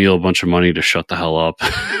just give Neil a bunch of money to shut the hell up.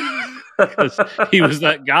 Because he was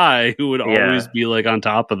that guy who would always be like on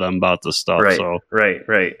top of them about this stuff.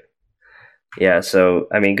 Right. Yeah. So,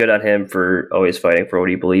 I mean, good on him for always fighting for what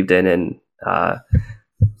he believed in. And,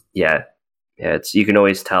 it's, you can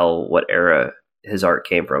always tell what era his art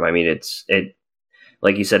came from. I mean, it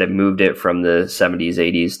like you said, it moved it from the 70s,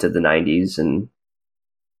 80s to the 90s, and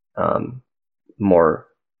more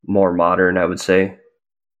modern, I would say.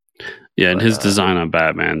 Yeah, and his design on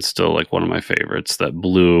Batman's still like one of my favorites. That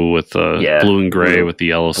blue with the blue and gray with the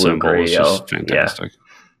yellow symbol is just fantastic.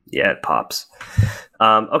 Yeah, it pops.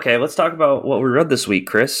 Okay, let's talk about what we read this week,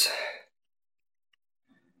 Chris.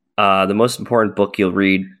 The most important book you'll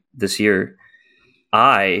read this year.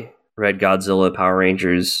 I read Godzilla Power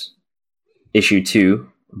Rangers issue 2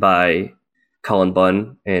 by Cullen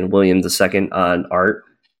Bunn and William II on art.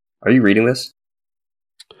 Are you reading this?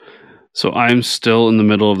 So I'm still in the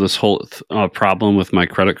middle of this whole problem with my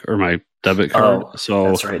credit or my debit card.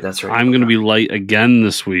 That's right. I'm going to be light again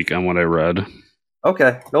this week on what I read.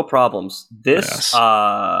 Okay, no problems. So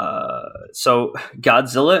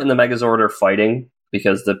Godzilla and the Megazord are fighting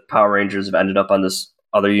because the Power Rangers have ended up on this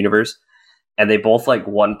other universe, and they both like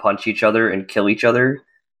one punch each other and kill each other.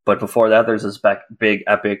 But before that, there's this big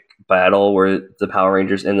epic battle where the Power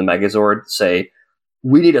Rangers and the Megazord say,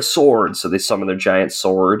 "We need a sword." So they summon their giant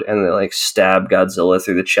sword and they like stab Godzilla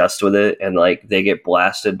through the chest with it, and like they get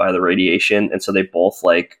blasted by the radiation, and so they both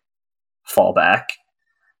like fall back,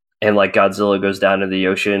 and like Godzilla goes down to the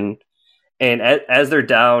ocean. And as they're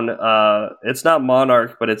down, it's not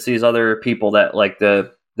Monarch, but it's these other people that like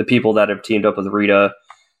the people that have teamed up with Rita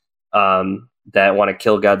that want to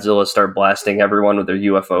kill Godzilla start blasting everyone with their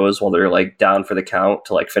UFOs while they're like down for the count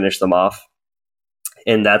to like finish them off.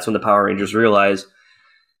 And that's when the Power Rangers realize,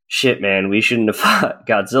 shit, man, we shouldn't have fought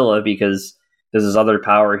Godzilla because there's this other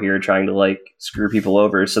power here trying to like screw people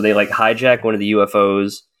over. So they like hijack one of the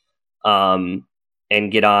UFOs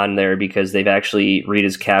and get on there because they've actually,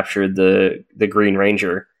 Rita's captured the Green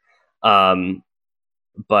Ranger.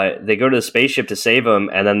 But they go to the spaceship to save him,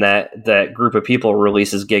 and then that group of people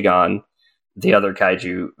releases Gigon, the other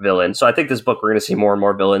kaiju villain. So I think this book we're going to see more and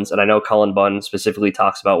more villains, and I know Cullen Bunn specifically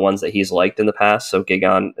talks about ones that he's liked in the past, so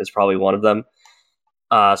Gigon is probably one of them.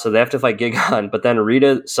 So they have to fight Gigon, but then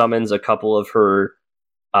Rita summons a couple of her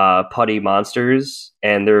putty monsters,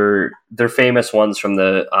 and they're famous ones from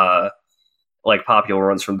the like popular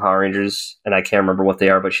ones from Power Rangers, and I can't remember what they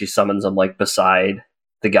are, but she summons them like beside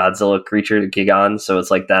the Godzilla creature, the Gigon, so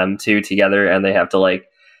it's like them two together, and they have to like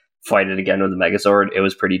fight it again with the Megazord. It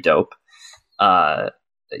was pretty dope.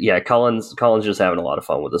 Yeah, Cullen's just having a lot of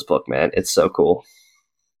fun with this book, man. It's so cool.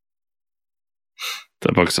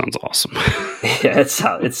 That book sounds awesome. Yeah,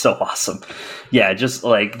 it's so awesome. Yeah, just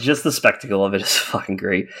the spectacle of it is fucking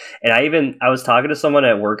great. And I was talking to someone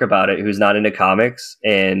at work about it who's not into comics,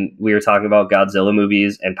 and we were talking about Godzilla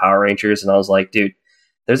movies and Power Rangers, and I was like, dude,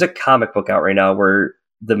 there's a comic book out right now where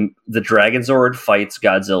the Dragonzord fights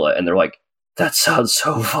Godzilla, and they're like, that sounds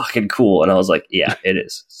so fucking cool. And I was like, yeah, it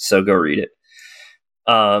is. So go read it.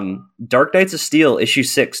 Dark Knights of Steel, issue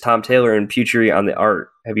 6, Tom Taylor and Putri on the art.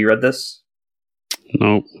 Have you read this?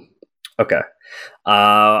 Nope. Okay.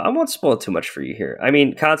 I won't spoil too much for you here. I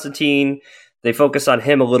mean, Constantine, they focus on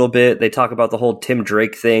him a little bit. They talk about the whole Tim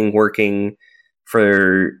Drake thing working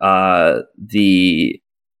for I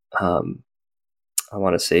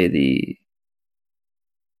want to say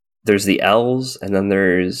there's the L's, and then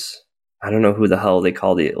there's, I don't know who the hell they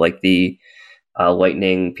call the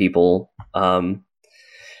lightning people.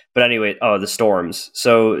 But anyway, the Storms.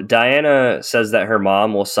 So Diana says that her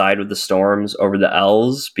mom will side with the Storms over the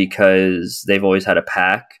L's because they've always had a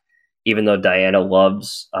pack, even though Diana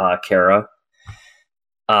loves Kara.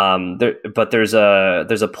 But there's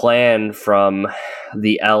a plan from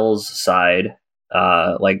the L's side,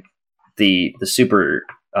 like the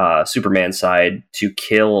Superman side, to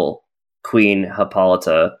kill Queen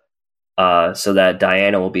Hippolyta, so that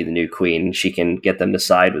Diana will be the new queen. She can get them to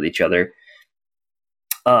side with each other.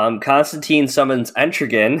 Constantine summons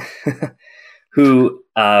Entrigan, who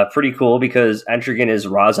pretty cool because Entrigan is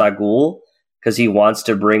Ra's al Ghul, because he wants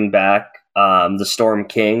to bring back the Storm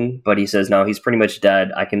King, but he says no, he's pretty much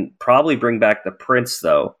dead. I can probably bring back the prince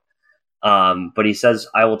though, but he says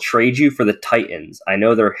I will trade you for the Titans. I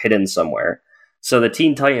know they're hidden somewhere. So the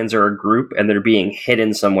Teen Titans are a group, and they're being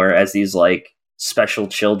hidden somewhere as these like special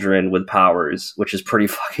children with powers, which is pretty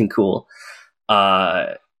fucking cool.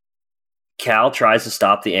 Cal tries to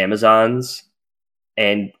stop the Amazons,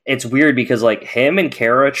 and it's weird because like him and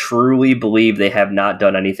Kara truly believe they have not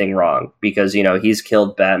done anything wrong, because you know he's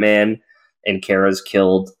killed Batman and Kara's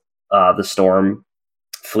killed the Storm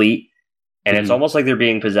fleet, and it's almost like they're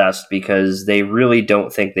being possessed because they really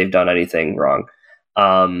don't think they've done anything wrong.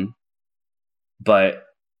 But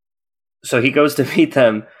so he goes to meet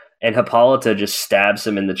them, and Hippolyta just stabs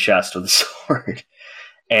him in the chest with a sword.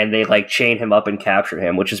 And they like chain him up and capture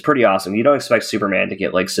him, which is pretty awesome. You don't expect Superman to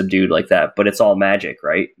get like subdued like that, but it's all magic,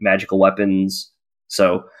 right? Magical weapons.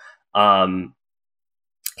 So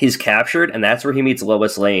he's captured, and that's where he meets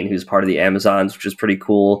Lois Lane, who's part of the Amazons, which is pretty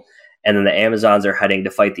cool. And then the Amazons are heading to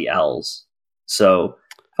fight the L's. So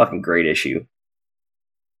fucking great issue.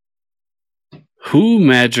 Who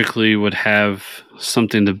magically would have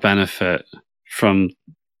something to benefit from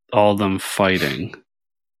all them fighting?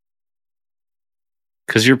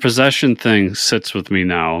 Because your possession thing sits with me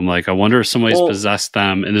now. I'm like, I wonder if somebody's possessed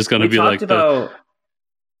them, and it's going to be like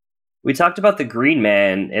we talked about the Green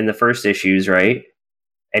Man in the first issues, right?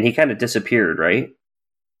 And he kind of disappeared, right?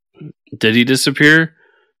 Did he disappear?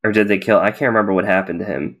 Or did they kill? I can't remember what happened to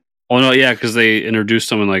him. Oh no, yeah, because they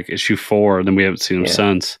introduced him in like issue 4, and then we haven't seen him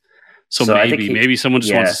since. So maybe someone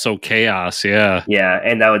just wants to sow chaos. Yeah, yeah,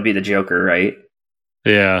 and that would be the Joker, right?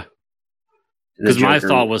 Yeah. Because my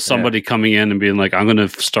thought was somebody coming in and being like, I'm going to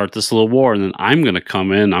start this little war, and then I'm going to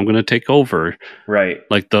come in, I'm going to take over. Right.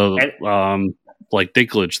 Like like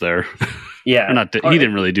Dinklage there. Yeah. He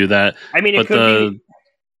didn't really do that. I mean,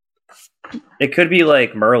 it could be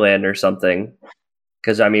like Merlin or something.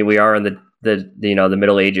 Because, I mean, we are in the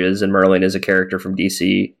Middle Ages, and Merlin is a character from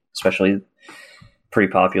DC, especially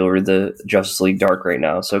pretty popular with the Justice League Dark right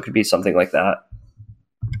now. So it could be something like that.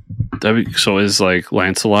 So is like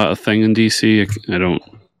Lancelot a thing in DC? I'm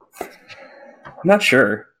not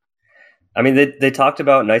sure. I mean, they talked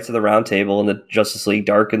about Knights of the Round Table and the Justice League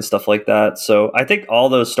Dark and stuff like that. So I think all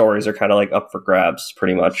those stories are kind of like up for grabs,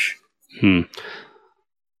 pretty much. Yeah,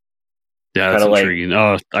 that's intriguing.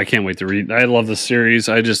 I can't wait to read. I love the series.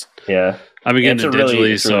 I've been getting it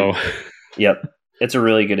digitally, so yep, it's a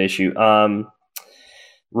really good issue.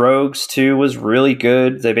 Rogues 2 was really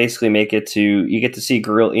good. They basically make it to, you get to see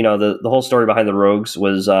Gorilla, the whole story behind the Rogues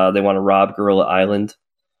was they want to rob Gorilla Island.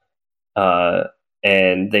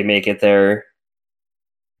 And they make it there,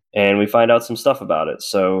 and we find out some stuff about it.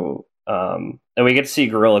 So, and we get to see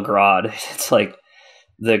Gorilla Grodd. It's like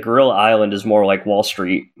the Gorilla Island is more like Wall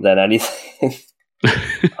Street than anything,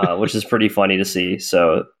 which is pretty funny to see.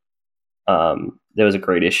 So, that was a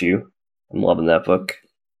great issue. I'm loving that book.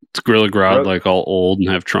 It's Gorilla Grodd like all old and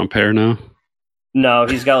have Trump hair now? No,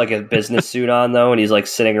 he's got like a business suit on though, and he's like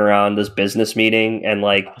sitting around this business meeting, and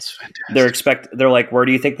like they're like, where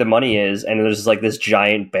do you think the money is? And there's like this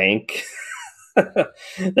giant bank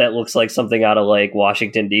that looks like something out of like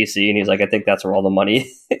Washington DC, and he's like, I think that's where all the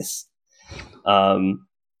money is.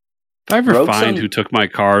 If I ever find who took my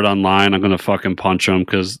card online, I'm gonna fucking punch him,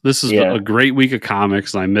 because this is a great week of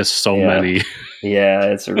comics, and I missed so many. Yeah,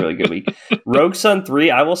 it's a really good week. Rogue Sun 3,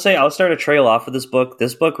 I will say, I'll start a trail off of this book.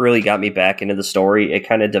 This book really got me back into the story. It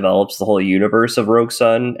kind of develops the whole universe of Rogue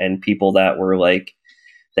Sun and people that were like,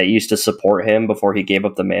 that used to support him before he gave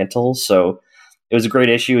up the mantle. So it was a great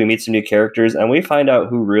issue. We meet some new characters, and we find out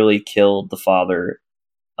who really killed the father.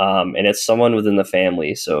 And it's someone within the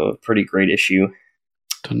family. So pretty great issue.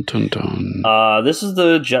 Dun, dun, dun. This is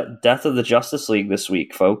the death of the Justice League this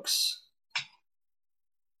week, folks.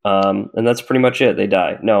 And that's pretty much it. They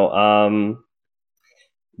die. No,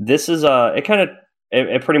 this is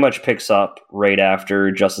it pretty much picks up right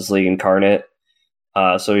after Justice League Incarnate.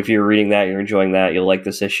 So if you're reading that, you're enjoying that, you'll like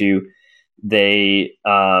this issue. They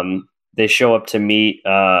show up to meet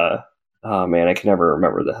oh man, I can never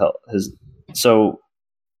remember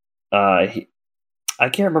I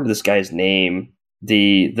can't remember this guy's name.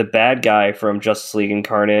 The bad guy from Justice League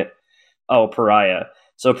Incarnate. Oh, Pariah.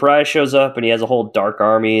 So Pariah shows up, and he has a whole dark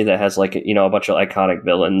army that has like, a bunch of iconic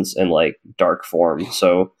villains in like dark form.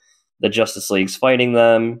 So the Justice League's fighting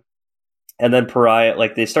them, and then Pariah,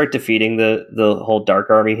 like, they start defeating the whole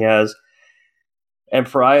dark army he has. And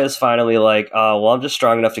Pariah is finally like, well, I'm just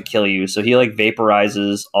strong enough to kill you. So he like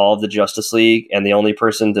vaporizes all of the Justice League, and the only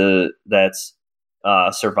person that's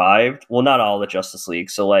survived, well, not all the Justice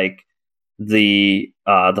League. So like the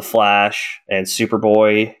Flash and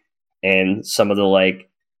Superboy and some of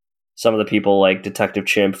the people like Detective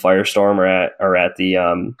Chimp, Firestorm are at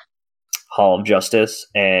the Hall of Justice,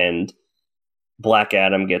 and Black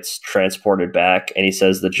Adam gets transported back, and he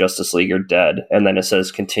says the Justice League are dead, and then it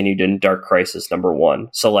says continued in Dark Crisis #1.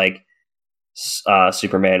 So like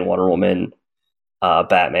Superman, Wonder Woman,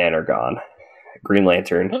 Batman are gone. Green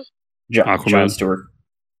Lantern, John Stewart,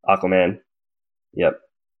 Aquaman. Yep.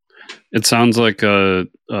 It sounds like the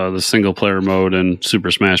single player mode in Super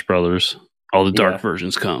Smash Brothers. All the dark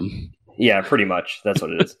versions come. Yeah, pretty much. That's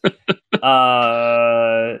what it is.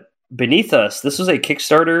 Beneath Us. This was a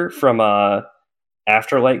Kickstarter from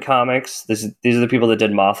Afterlight Comics. These are the people that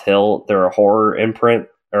did Moth Hill. They're a horror imprint,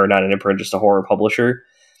 or not an imprint, just a horror publisher.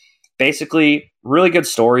 Basically, really good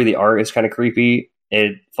story. The art is kind of creepy.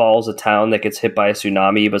 It follows a town that gets hit by a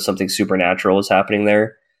tsunami, but something supernatural is happening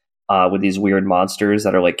there with these weird monsters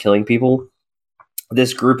that are like killing people.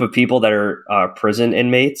 This group of people that are prison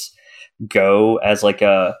inmates go as like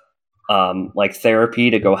a like therapy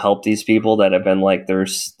to go help these people that have been like their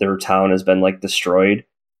town has been like destroyed,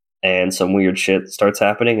 and some weird shit starts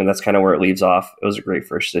happening, and that's kind of where it leaves off. It was a great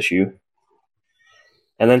first issue.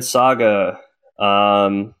 And then Saga,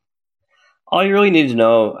 all you really need to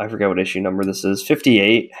know, I forget what issue number this is,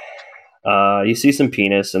 58. You see some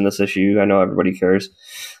penis in this issue. I know everybody cares.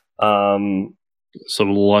 Some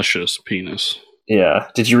luscious penis. Yeah.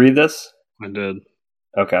 Did you read this? I did.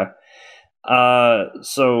 Okay.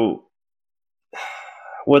 So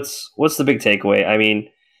what's the big takeaway? I mean,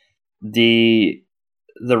 the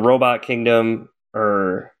Robot Kingdom,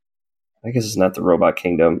 or I guess it's not the Robot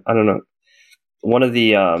Kingdom. I don't know. One of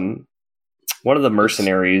the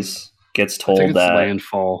mercenaries gets told that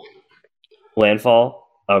Landfall.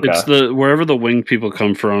 Okay. It's wherever the winged people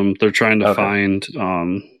come from. They're trying to find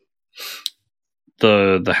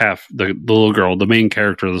the little girl, the main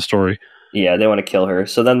character of the story. Yeah, they want to kill her.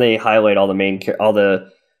 So then they highlight all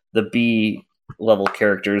the B level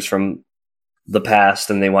characters from the past,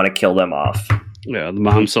 and they want to kill them off. Yeah, the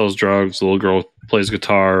mom sells drugs, the little girl plays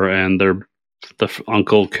guitar, and the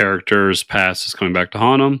uncle character's past is coming back to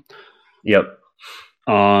haunt them. Yep.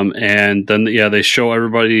 And then they show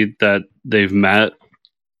everybody that they've met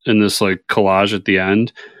in this like collage at the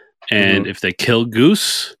end, and if they kill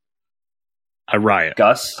Goose, I riot.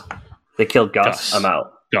 Gus, they killed Gus. I'm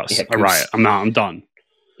out. Gus, yeah, I riot. I'm out. I'm done.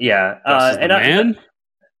 Yeah, and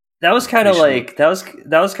that was kind of like that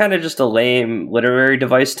was kind of just a lame literary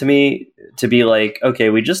device to me, to be like, okay,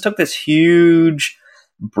 we just took this huge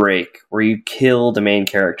break where you kill the main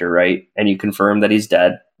character, right? And you confirm that he's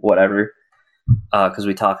dead, whatever, because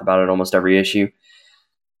we talk about it almost every issue.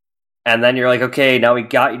 And then you're like, okay, now we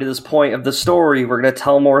got you to this point of the story. We're going to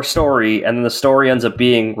tell more story. And then the story ends up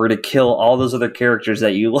being we're going to kill all those other characters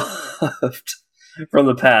that you loved from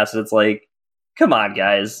the past. And it's like, come on,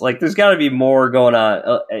 guys. Like, there's got to be more going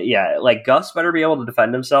on. Yeah, like, Gus better be able to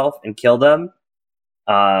defend himself and kill them.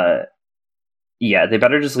 Yeah, they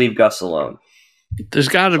better just leave Gus alone. There's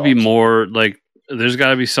got to be more, like, there's got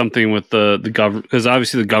to be something with the government, because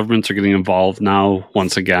obviously the governments are getting involved now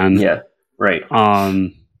once again. Yeah, right.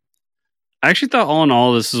 I actually thought all in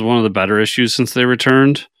all this is one of the better issues since they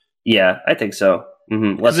returned. Yeah, I think so.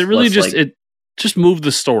 Because it really just moved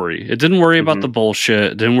the story. It didn't worry about the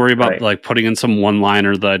bullshit. It didn't worry about like putting in some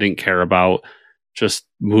one-liner that I didn't care about. Just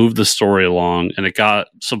moved the story along, and it got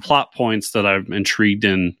some plot points that I'm intrigued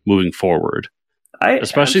in moving forward.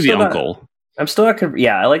 Especially the uncle. I'm still not.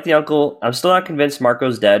 I like the uncle. I'm still not convinced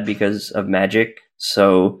Marco's dead because of magic.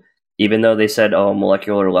 So even though they said, "Oh,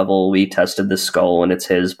 molecular level, we tested the skull and it's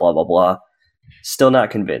his," blah blah blah. Still not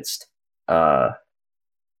convinced.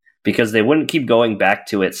 Because they wouldn't keep going back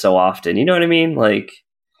to it so often. You know what I mean? Like,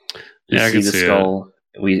 you see the skull.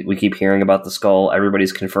 We keep hearing about the skull.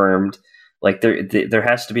 Everybody's confirmed. Like, there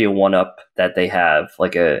has to be a one-up that they have,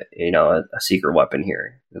 like a secret weapon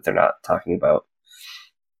here that they're not talking about.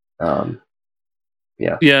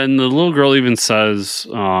 Yeah. Yeah, and the little girl even says,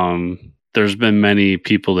 there's been many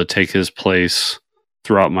people that take his place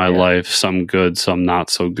throughout my life. Some good, some not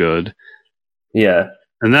so good. Yeah.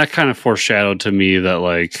 And that kind of foreshadowed to me that,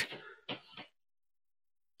 like,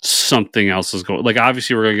 something else is going. Like,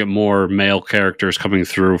 obviously, we're going to get more male characters coming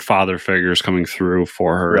through, father figures coming through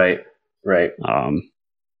for her. Right.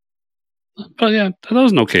 But yeah, that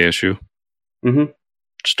was an okay issue.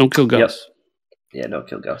 Just don't kill Gus. Yep. Yeah, don't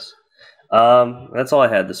kill Gus. That's all I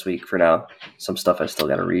had this week for now. Some stuff I still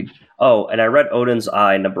got to read. Oh, and I read Odin's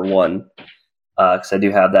Eye #1 because I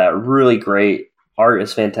do have that. Really great. Art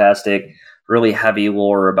is fantastic. Really heavy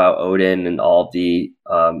lore about Odin and all the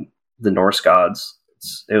Norse gods.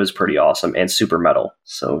 It was pretty awesome and super metal.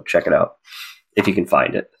 So check it out if you can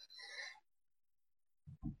find it.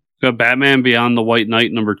 Got Batman Beyond the White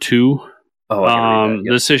Knight #2. Oh, I can read that.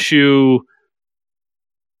 Yep. This issue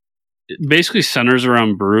basically centers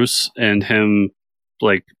around Bruce and him,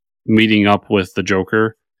 like, meeting up with the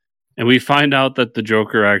Joker, and we find out that the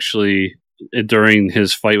Joker actually, during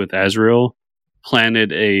his fight with Azrael,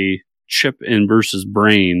 planted a chip in Bruce's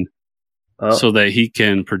brain so that he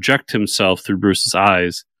can project himself through Bruce's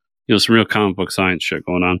eyes. You know, some real comic book science shit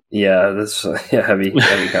going on. Yeah, that's heavy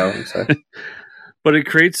comic science. But it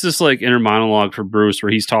creates this, like, inner monologue for Bruce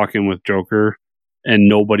where he's talking with Joker and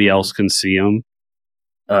nobody else can see him.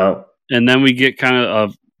 Oh. And then we get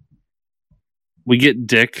we get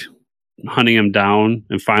Dick hunting him down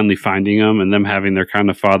and finally finding him, and them having their kind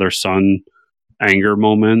of father-son anger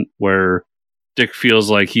moment where Dick feels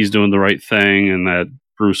like he's doing the right thing and that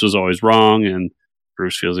Bruce is always wrong, and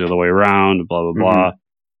Bruce feels the other way around, blah, blah,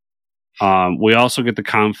 blah. We also get the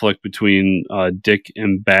conflict between Dick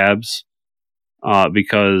and Babs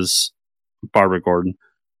because Barbara Gordon.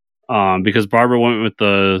 Because Barbara went with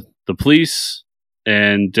the police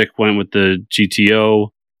and Dick went with the GTO,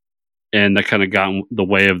 and that kind of got in the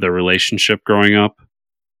way of their relationship growing up.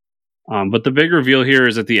 But the big reveal here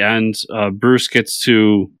is at the end, Bruce gets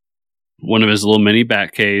to one of his little mini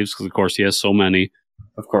bat caves, because of course he has so many.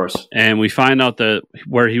 Of course. And we find out that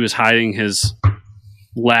where he was hiding his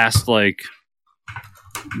last, like,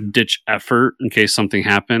 ditch effort in case something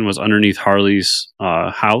happened was underneath Harley's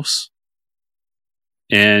house.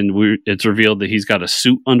 And it's revealed that he's got a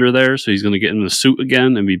suit under there, so he's going to get in the suit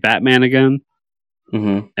again and be Batman again.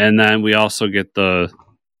 And then we also get the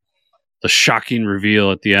shocking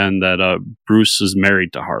reveal at the end that Bruce is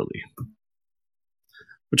married to Harley.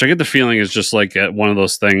 Which I get the feeling is just like one of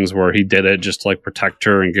those things where he did it just to, like, protect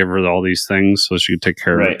her and give her all these things so she could take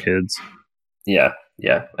care of her kids. Yeah,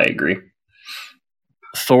 I agree.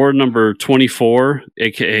 Thor #24,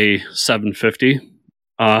 aka 750.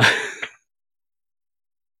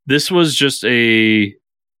 This was just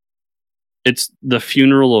it's the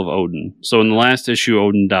funeral of Odin. So in the last issue,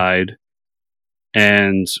 Odin died,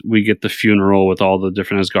 and we get the funeral with all the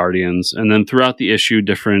different Asgardians. And then throughout the issue,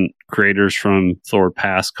 different creators from Thor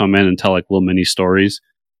past come in and tell, like, little mini stories.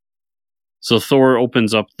 So Thor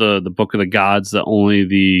opens up the Book of the Gods that only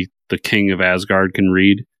the king of Asgard can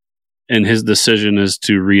read. And his decision is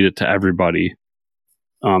to read it to everybody.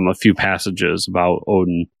 A few passages about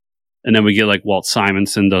Odin. And then we get, like, Walt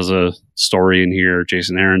Simonson does a story in here.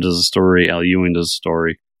 Jason Aaron does a story. Al Ewing does a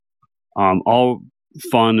story. All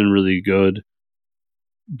fun and really good.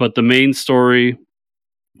 But the main story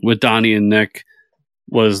with Donnie and Nick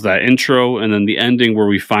was that intro, and then the ending where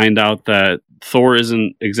we find out that Thor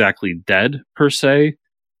isn't exactly dead per se.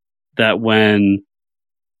 That when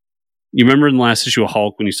you remember in the last issue of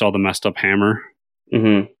Hulk when you saw the messed up hammer,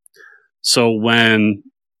 so when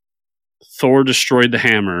Thor destroyed the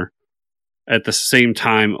hammer, at the same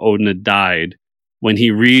time Odin had died. When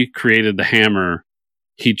he recreated the hammer,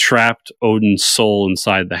 he trapped Odin's soul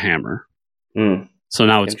inside the hammer. So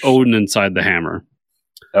now it's Odin inside the hammer.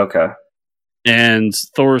 Okay. And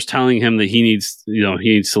Thor's telling him that he needs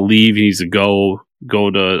to leave. He needs to go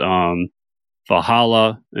to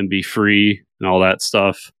Valhalla and be free and all that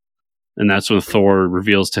stuff. And that's when Thor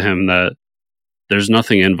reveals to him that there's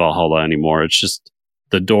nothing in Valhalla anymore. It's just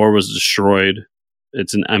the door was destroyed.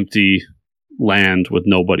 It's an empty land with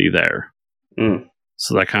nobody there.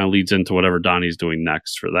 So that kind of leads into whatever Donnie's doing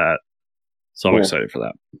next for that. So I'm excited for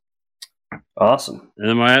that. Awesome. And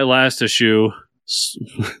then my last issue,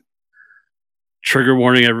 trigger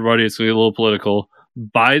warning everybody, it's going to get a little political.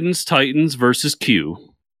 Biden's Titans versus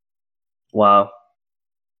Q. Wow.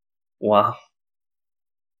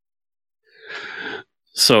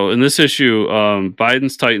 So in this issue,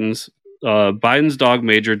 Biden's Titans, Biden's dog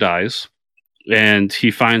Major dies, and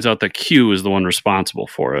he finds out that Q is the one responsible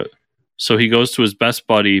for it. So he goes to his best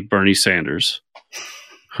buddy, Bernie Sanders,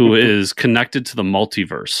 who is connected to the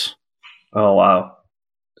multiverse. Oh, wow.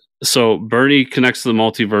 So Bernie connects to the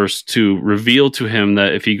multiverse to reveal to him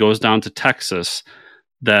that if he goes down to Texas,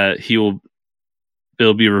 that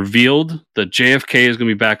it'll be revealed that JFK is going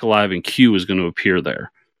to be back alive and Q is going to appear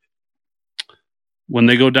there. When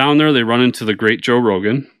they go down there, they run into the great Joe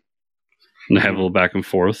Rogan, and they have a little back and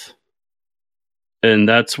forth. And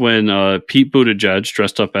that's when Pete Buttigieg,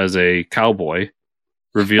 dressed up as a cowboy,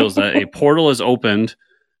 reveals that a portal is opened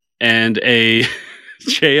and a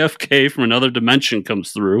JFK from another dimension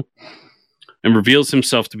comes through and reveals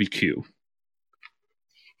himself to be Q.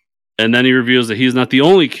 And then he reveals that he's not the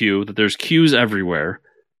only Q, that there's Qs everywhere.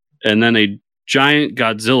 And then a giant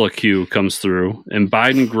Godzilla Q comes through, and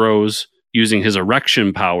Biden grows using his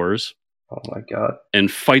erection powers. Oh my God.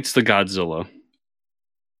 And fights the Godzilla.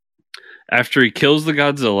 After he kills the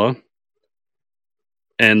Godzilla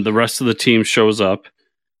and the rest of the team shows up,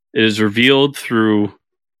 it is revealed through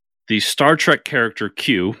the Star Trek character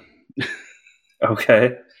Q.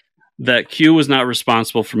 Okay. That Q was not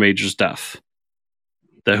responsible for Major's death.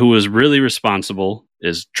 That who was really responsible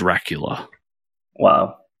is Dracula.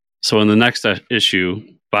 Wow. So in the next issue,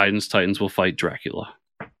 Biden's Titans will fight Dracula.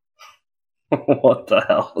 What the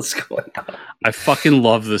hell is going on? I fucking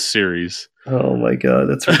love this series. Oh my God,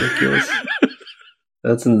 that's ridiculous.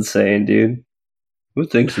 That's insane, dude. Who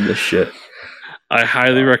thinks of this shit? I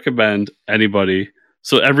highly recommend anybody.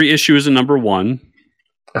 So every issue is a number 1.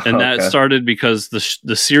 And that started because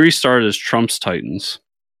the series started as Trump's Titans.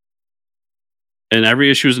 And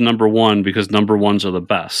every issue is a number 1 because number 1s are the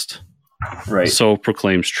best. Right. So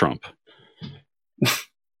proclaims Trump.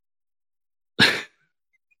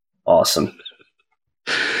 Awesome.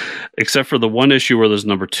 Except for the one issue where there's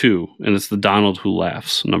number 2, and it's the Donald Who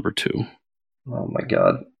Laughs, number 2. Oh my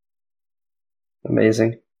God.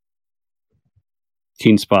 Amazing.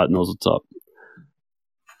 Keen Spot knows what's up.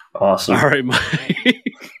 Awesome. All right, Mike.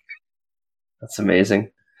 That's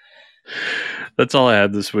amazing. That's all I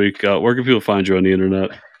had this week. Where can people find you on the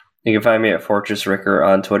internet? You can find me at Fortress Ricker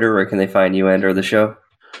on Twitter. Where can they find you and or the show?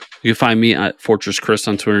 You can find me at Fortress Chris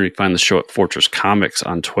on Twitter. You can find the show at Fortress Comics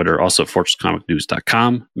on Twitter. Also at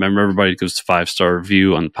FortressComicNews.com. Remember, everybody gives a 5-star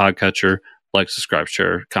review on the podcatcher. Like, subscribe,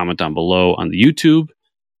 share, comment down below on the YouTube.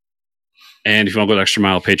 And if you want to go the extra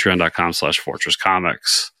mile,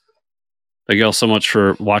 patreon.com/FortressComics. Thank you all so much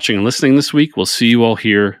for watching and listening this week. We'll see you all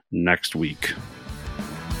here next week.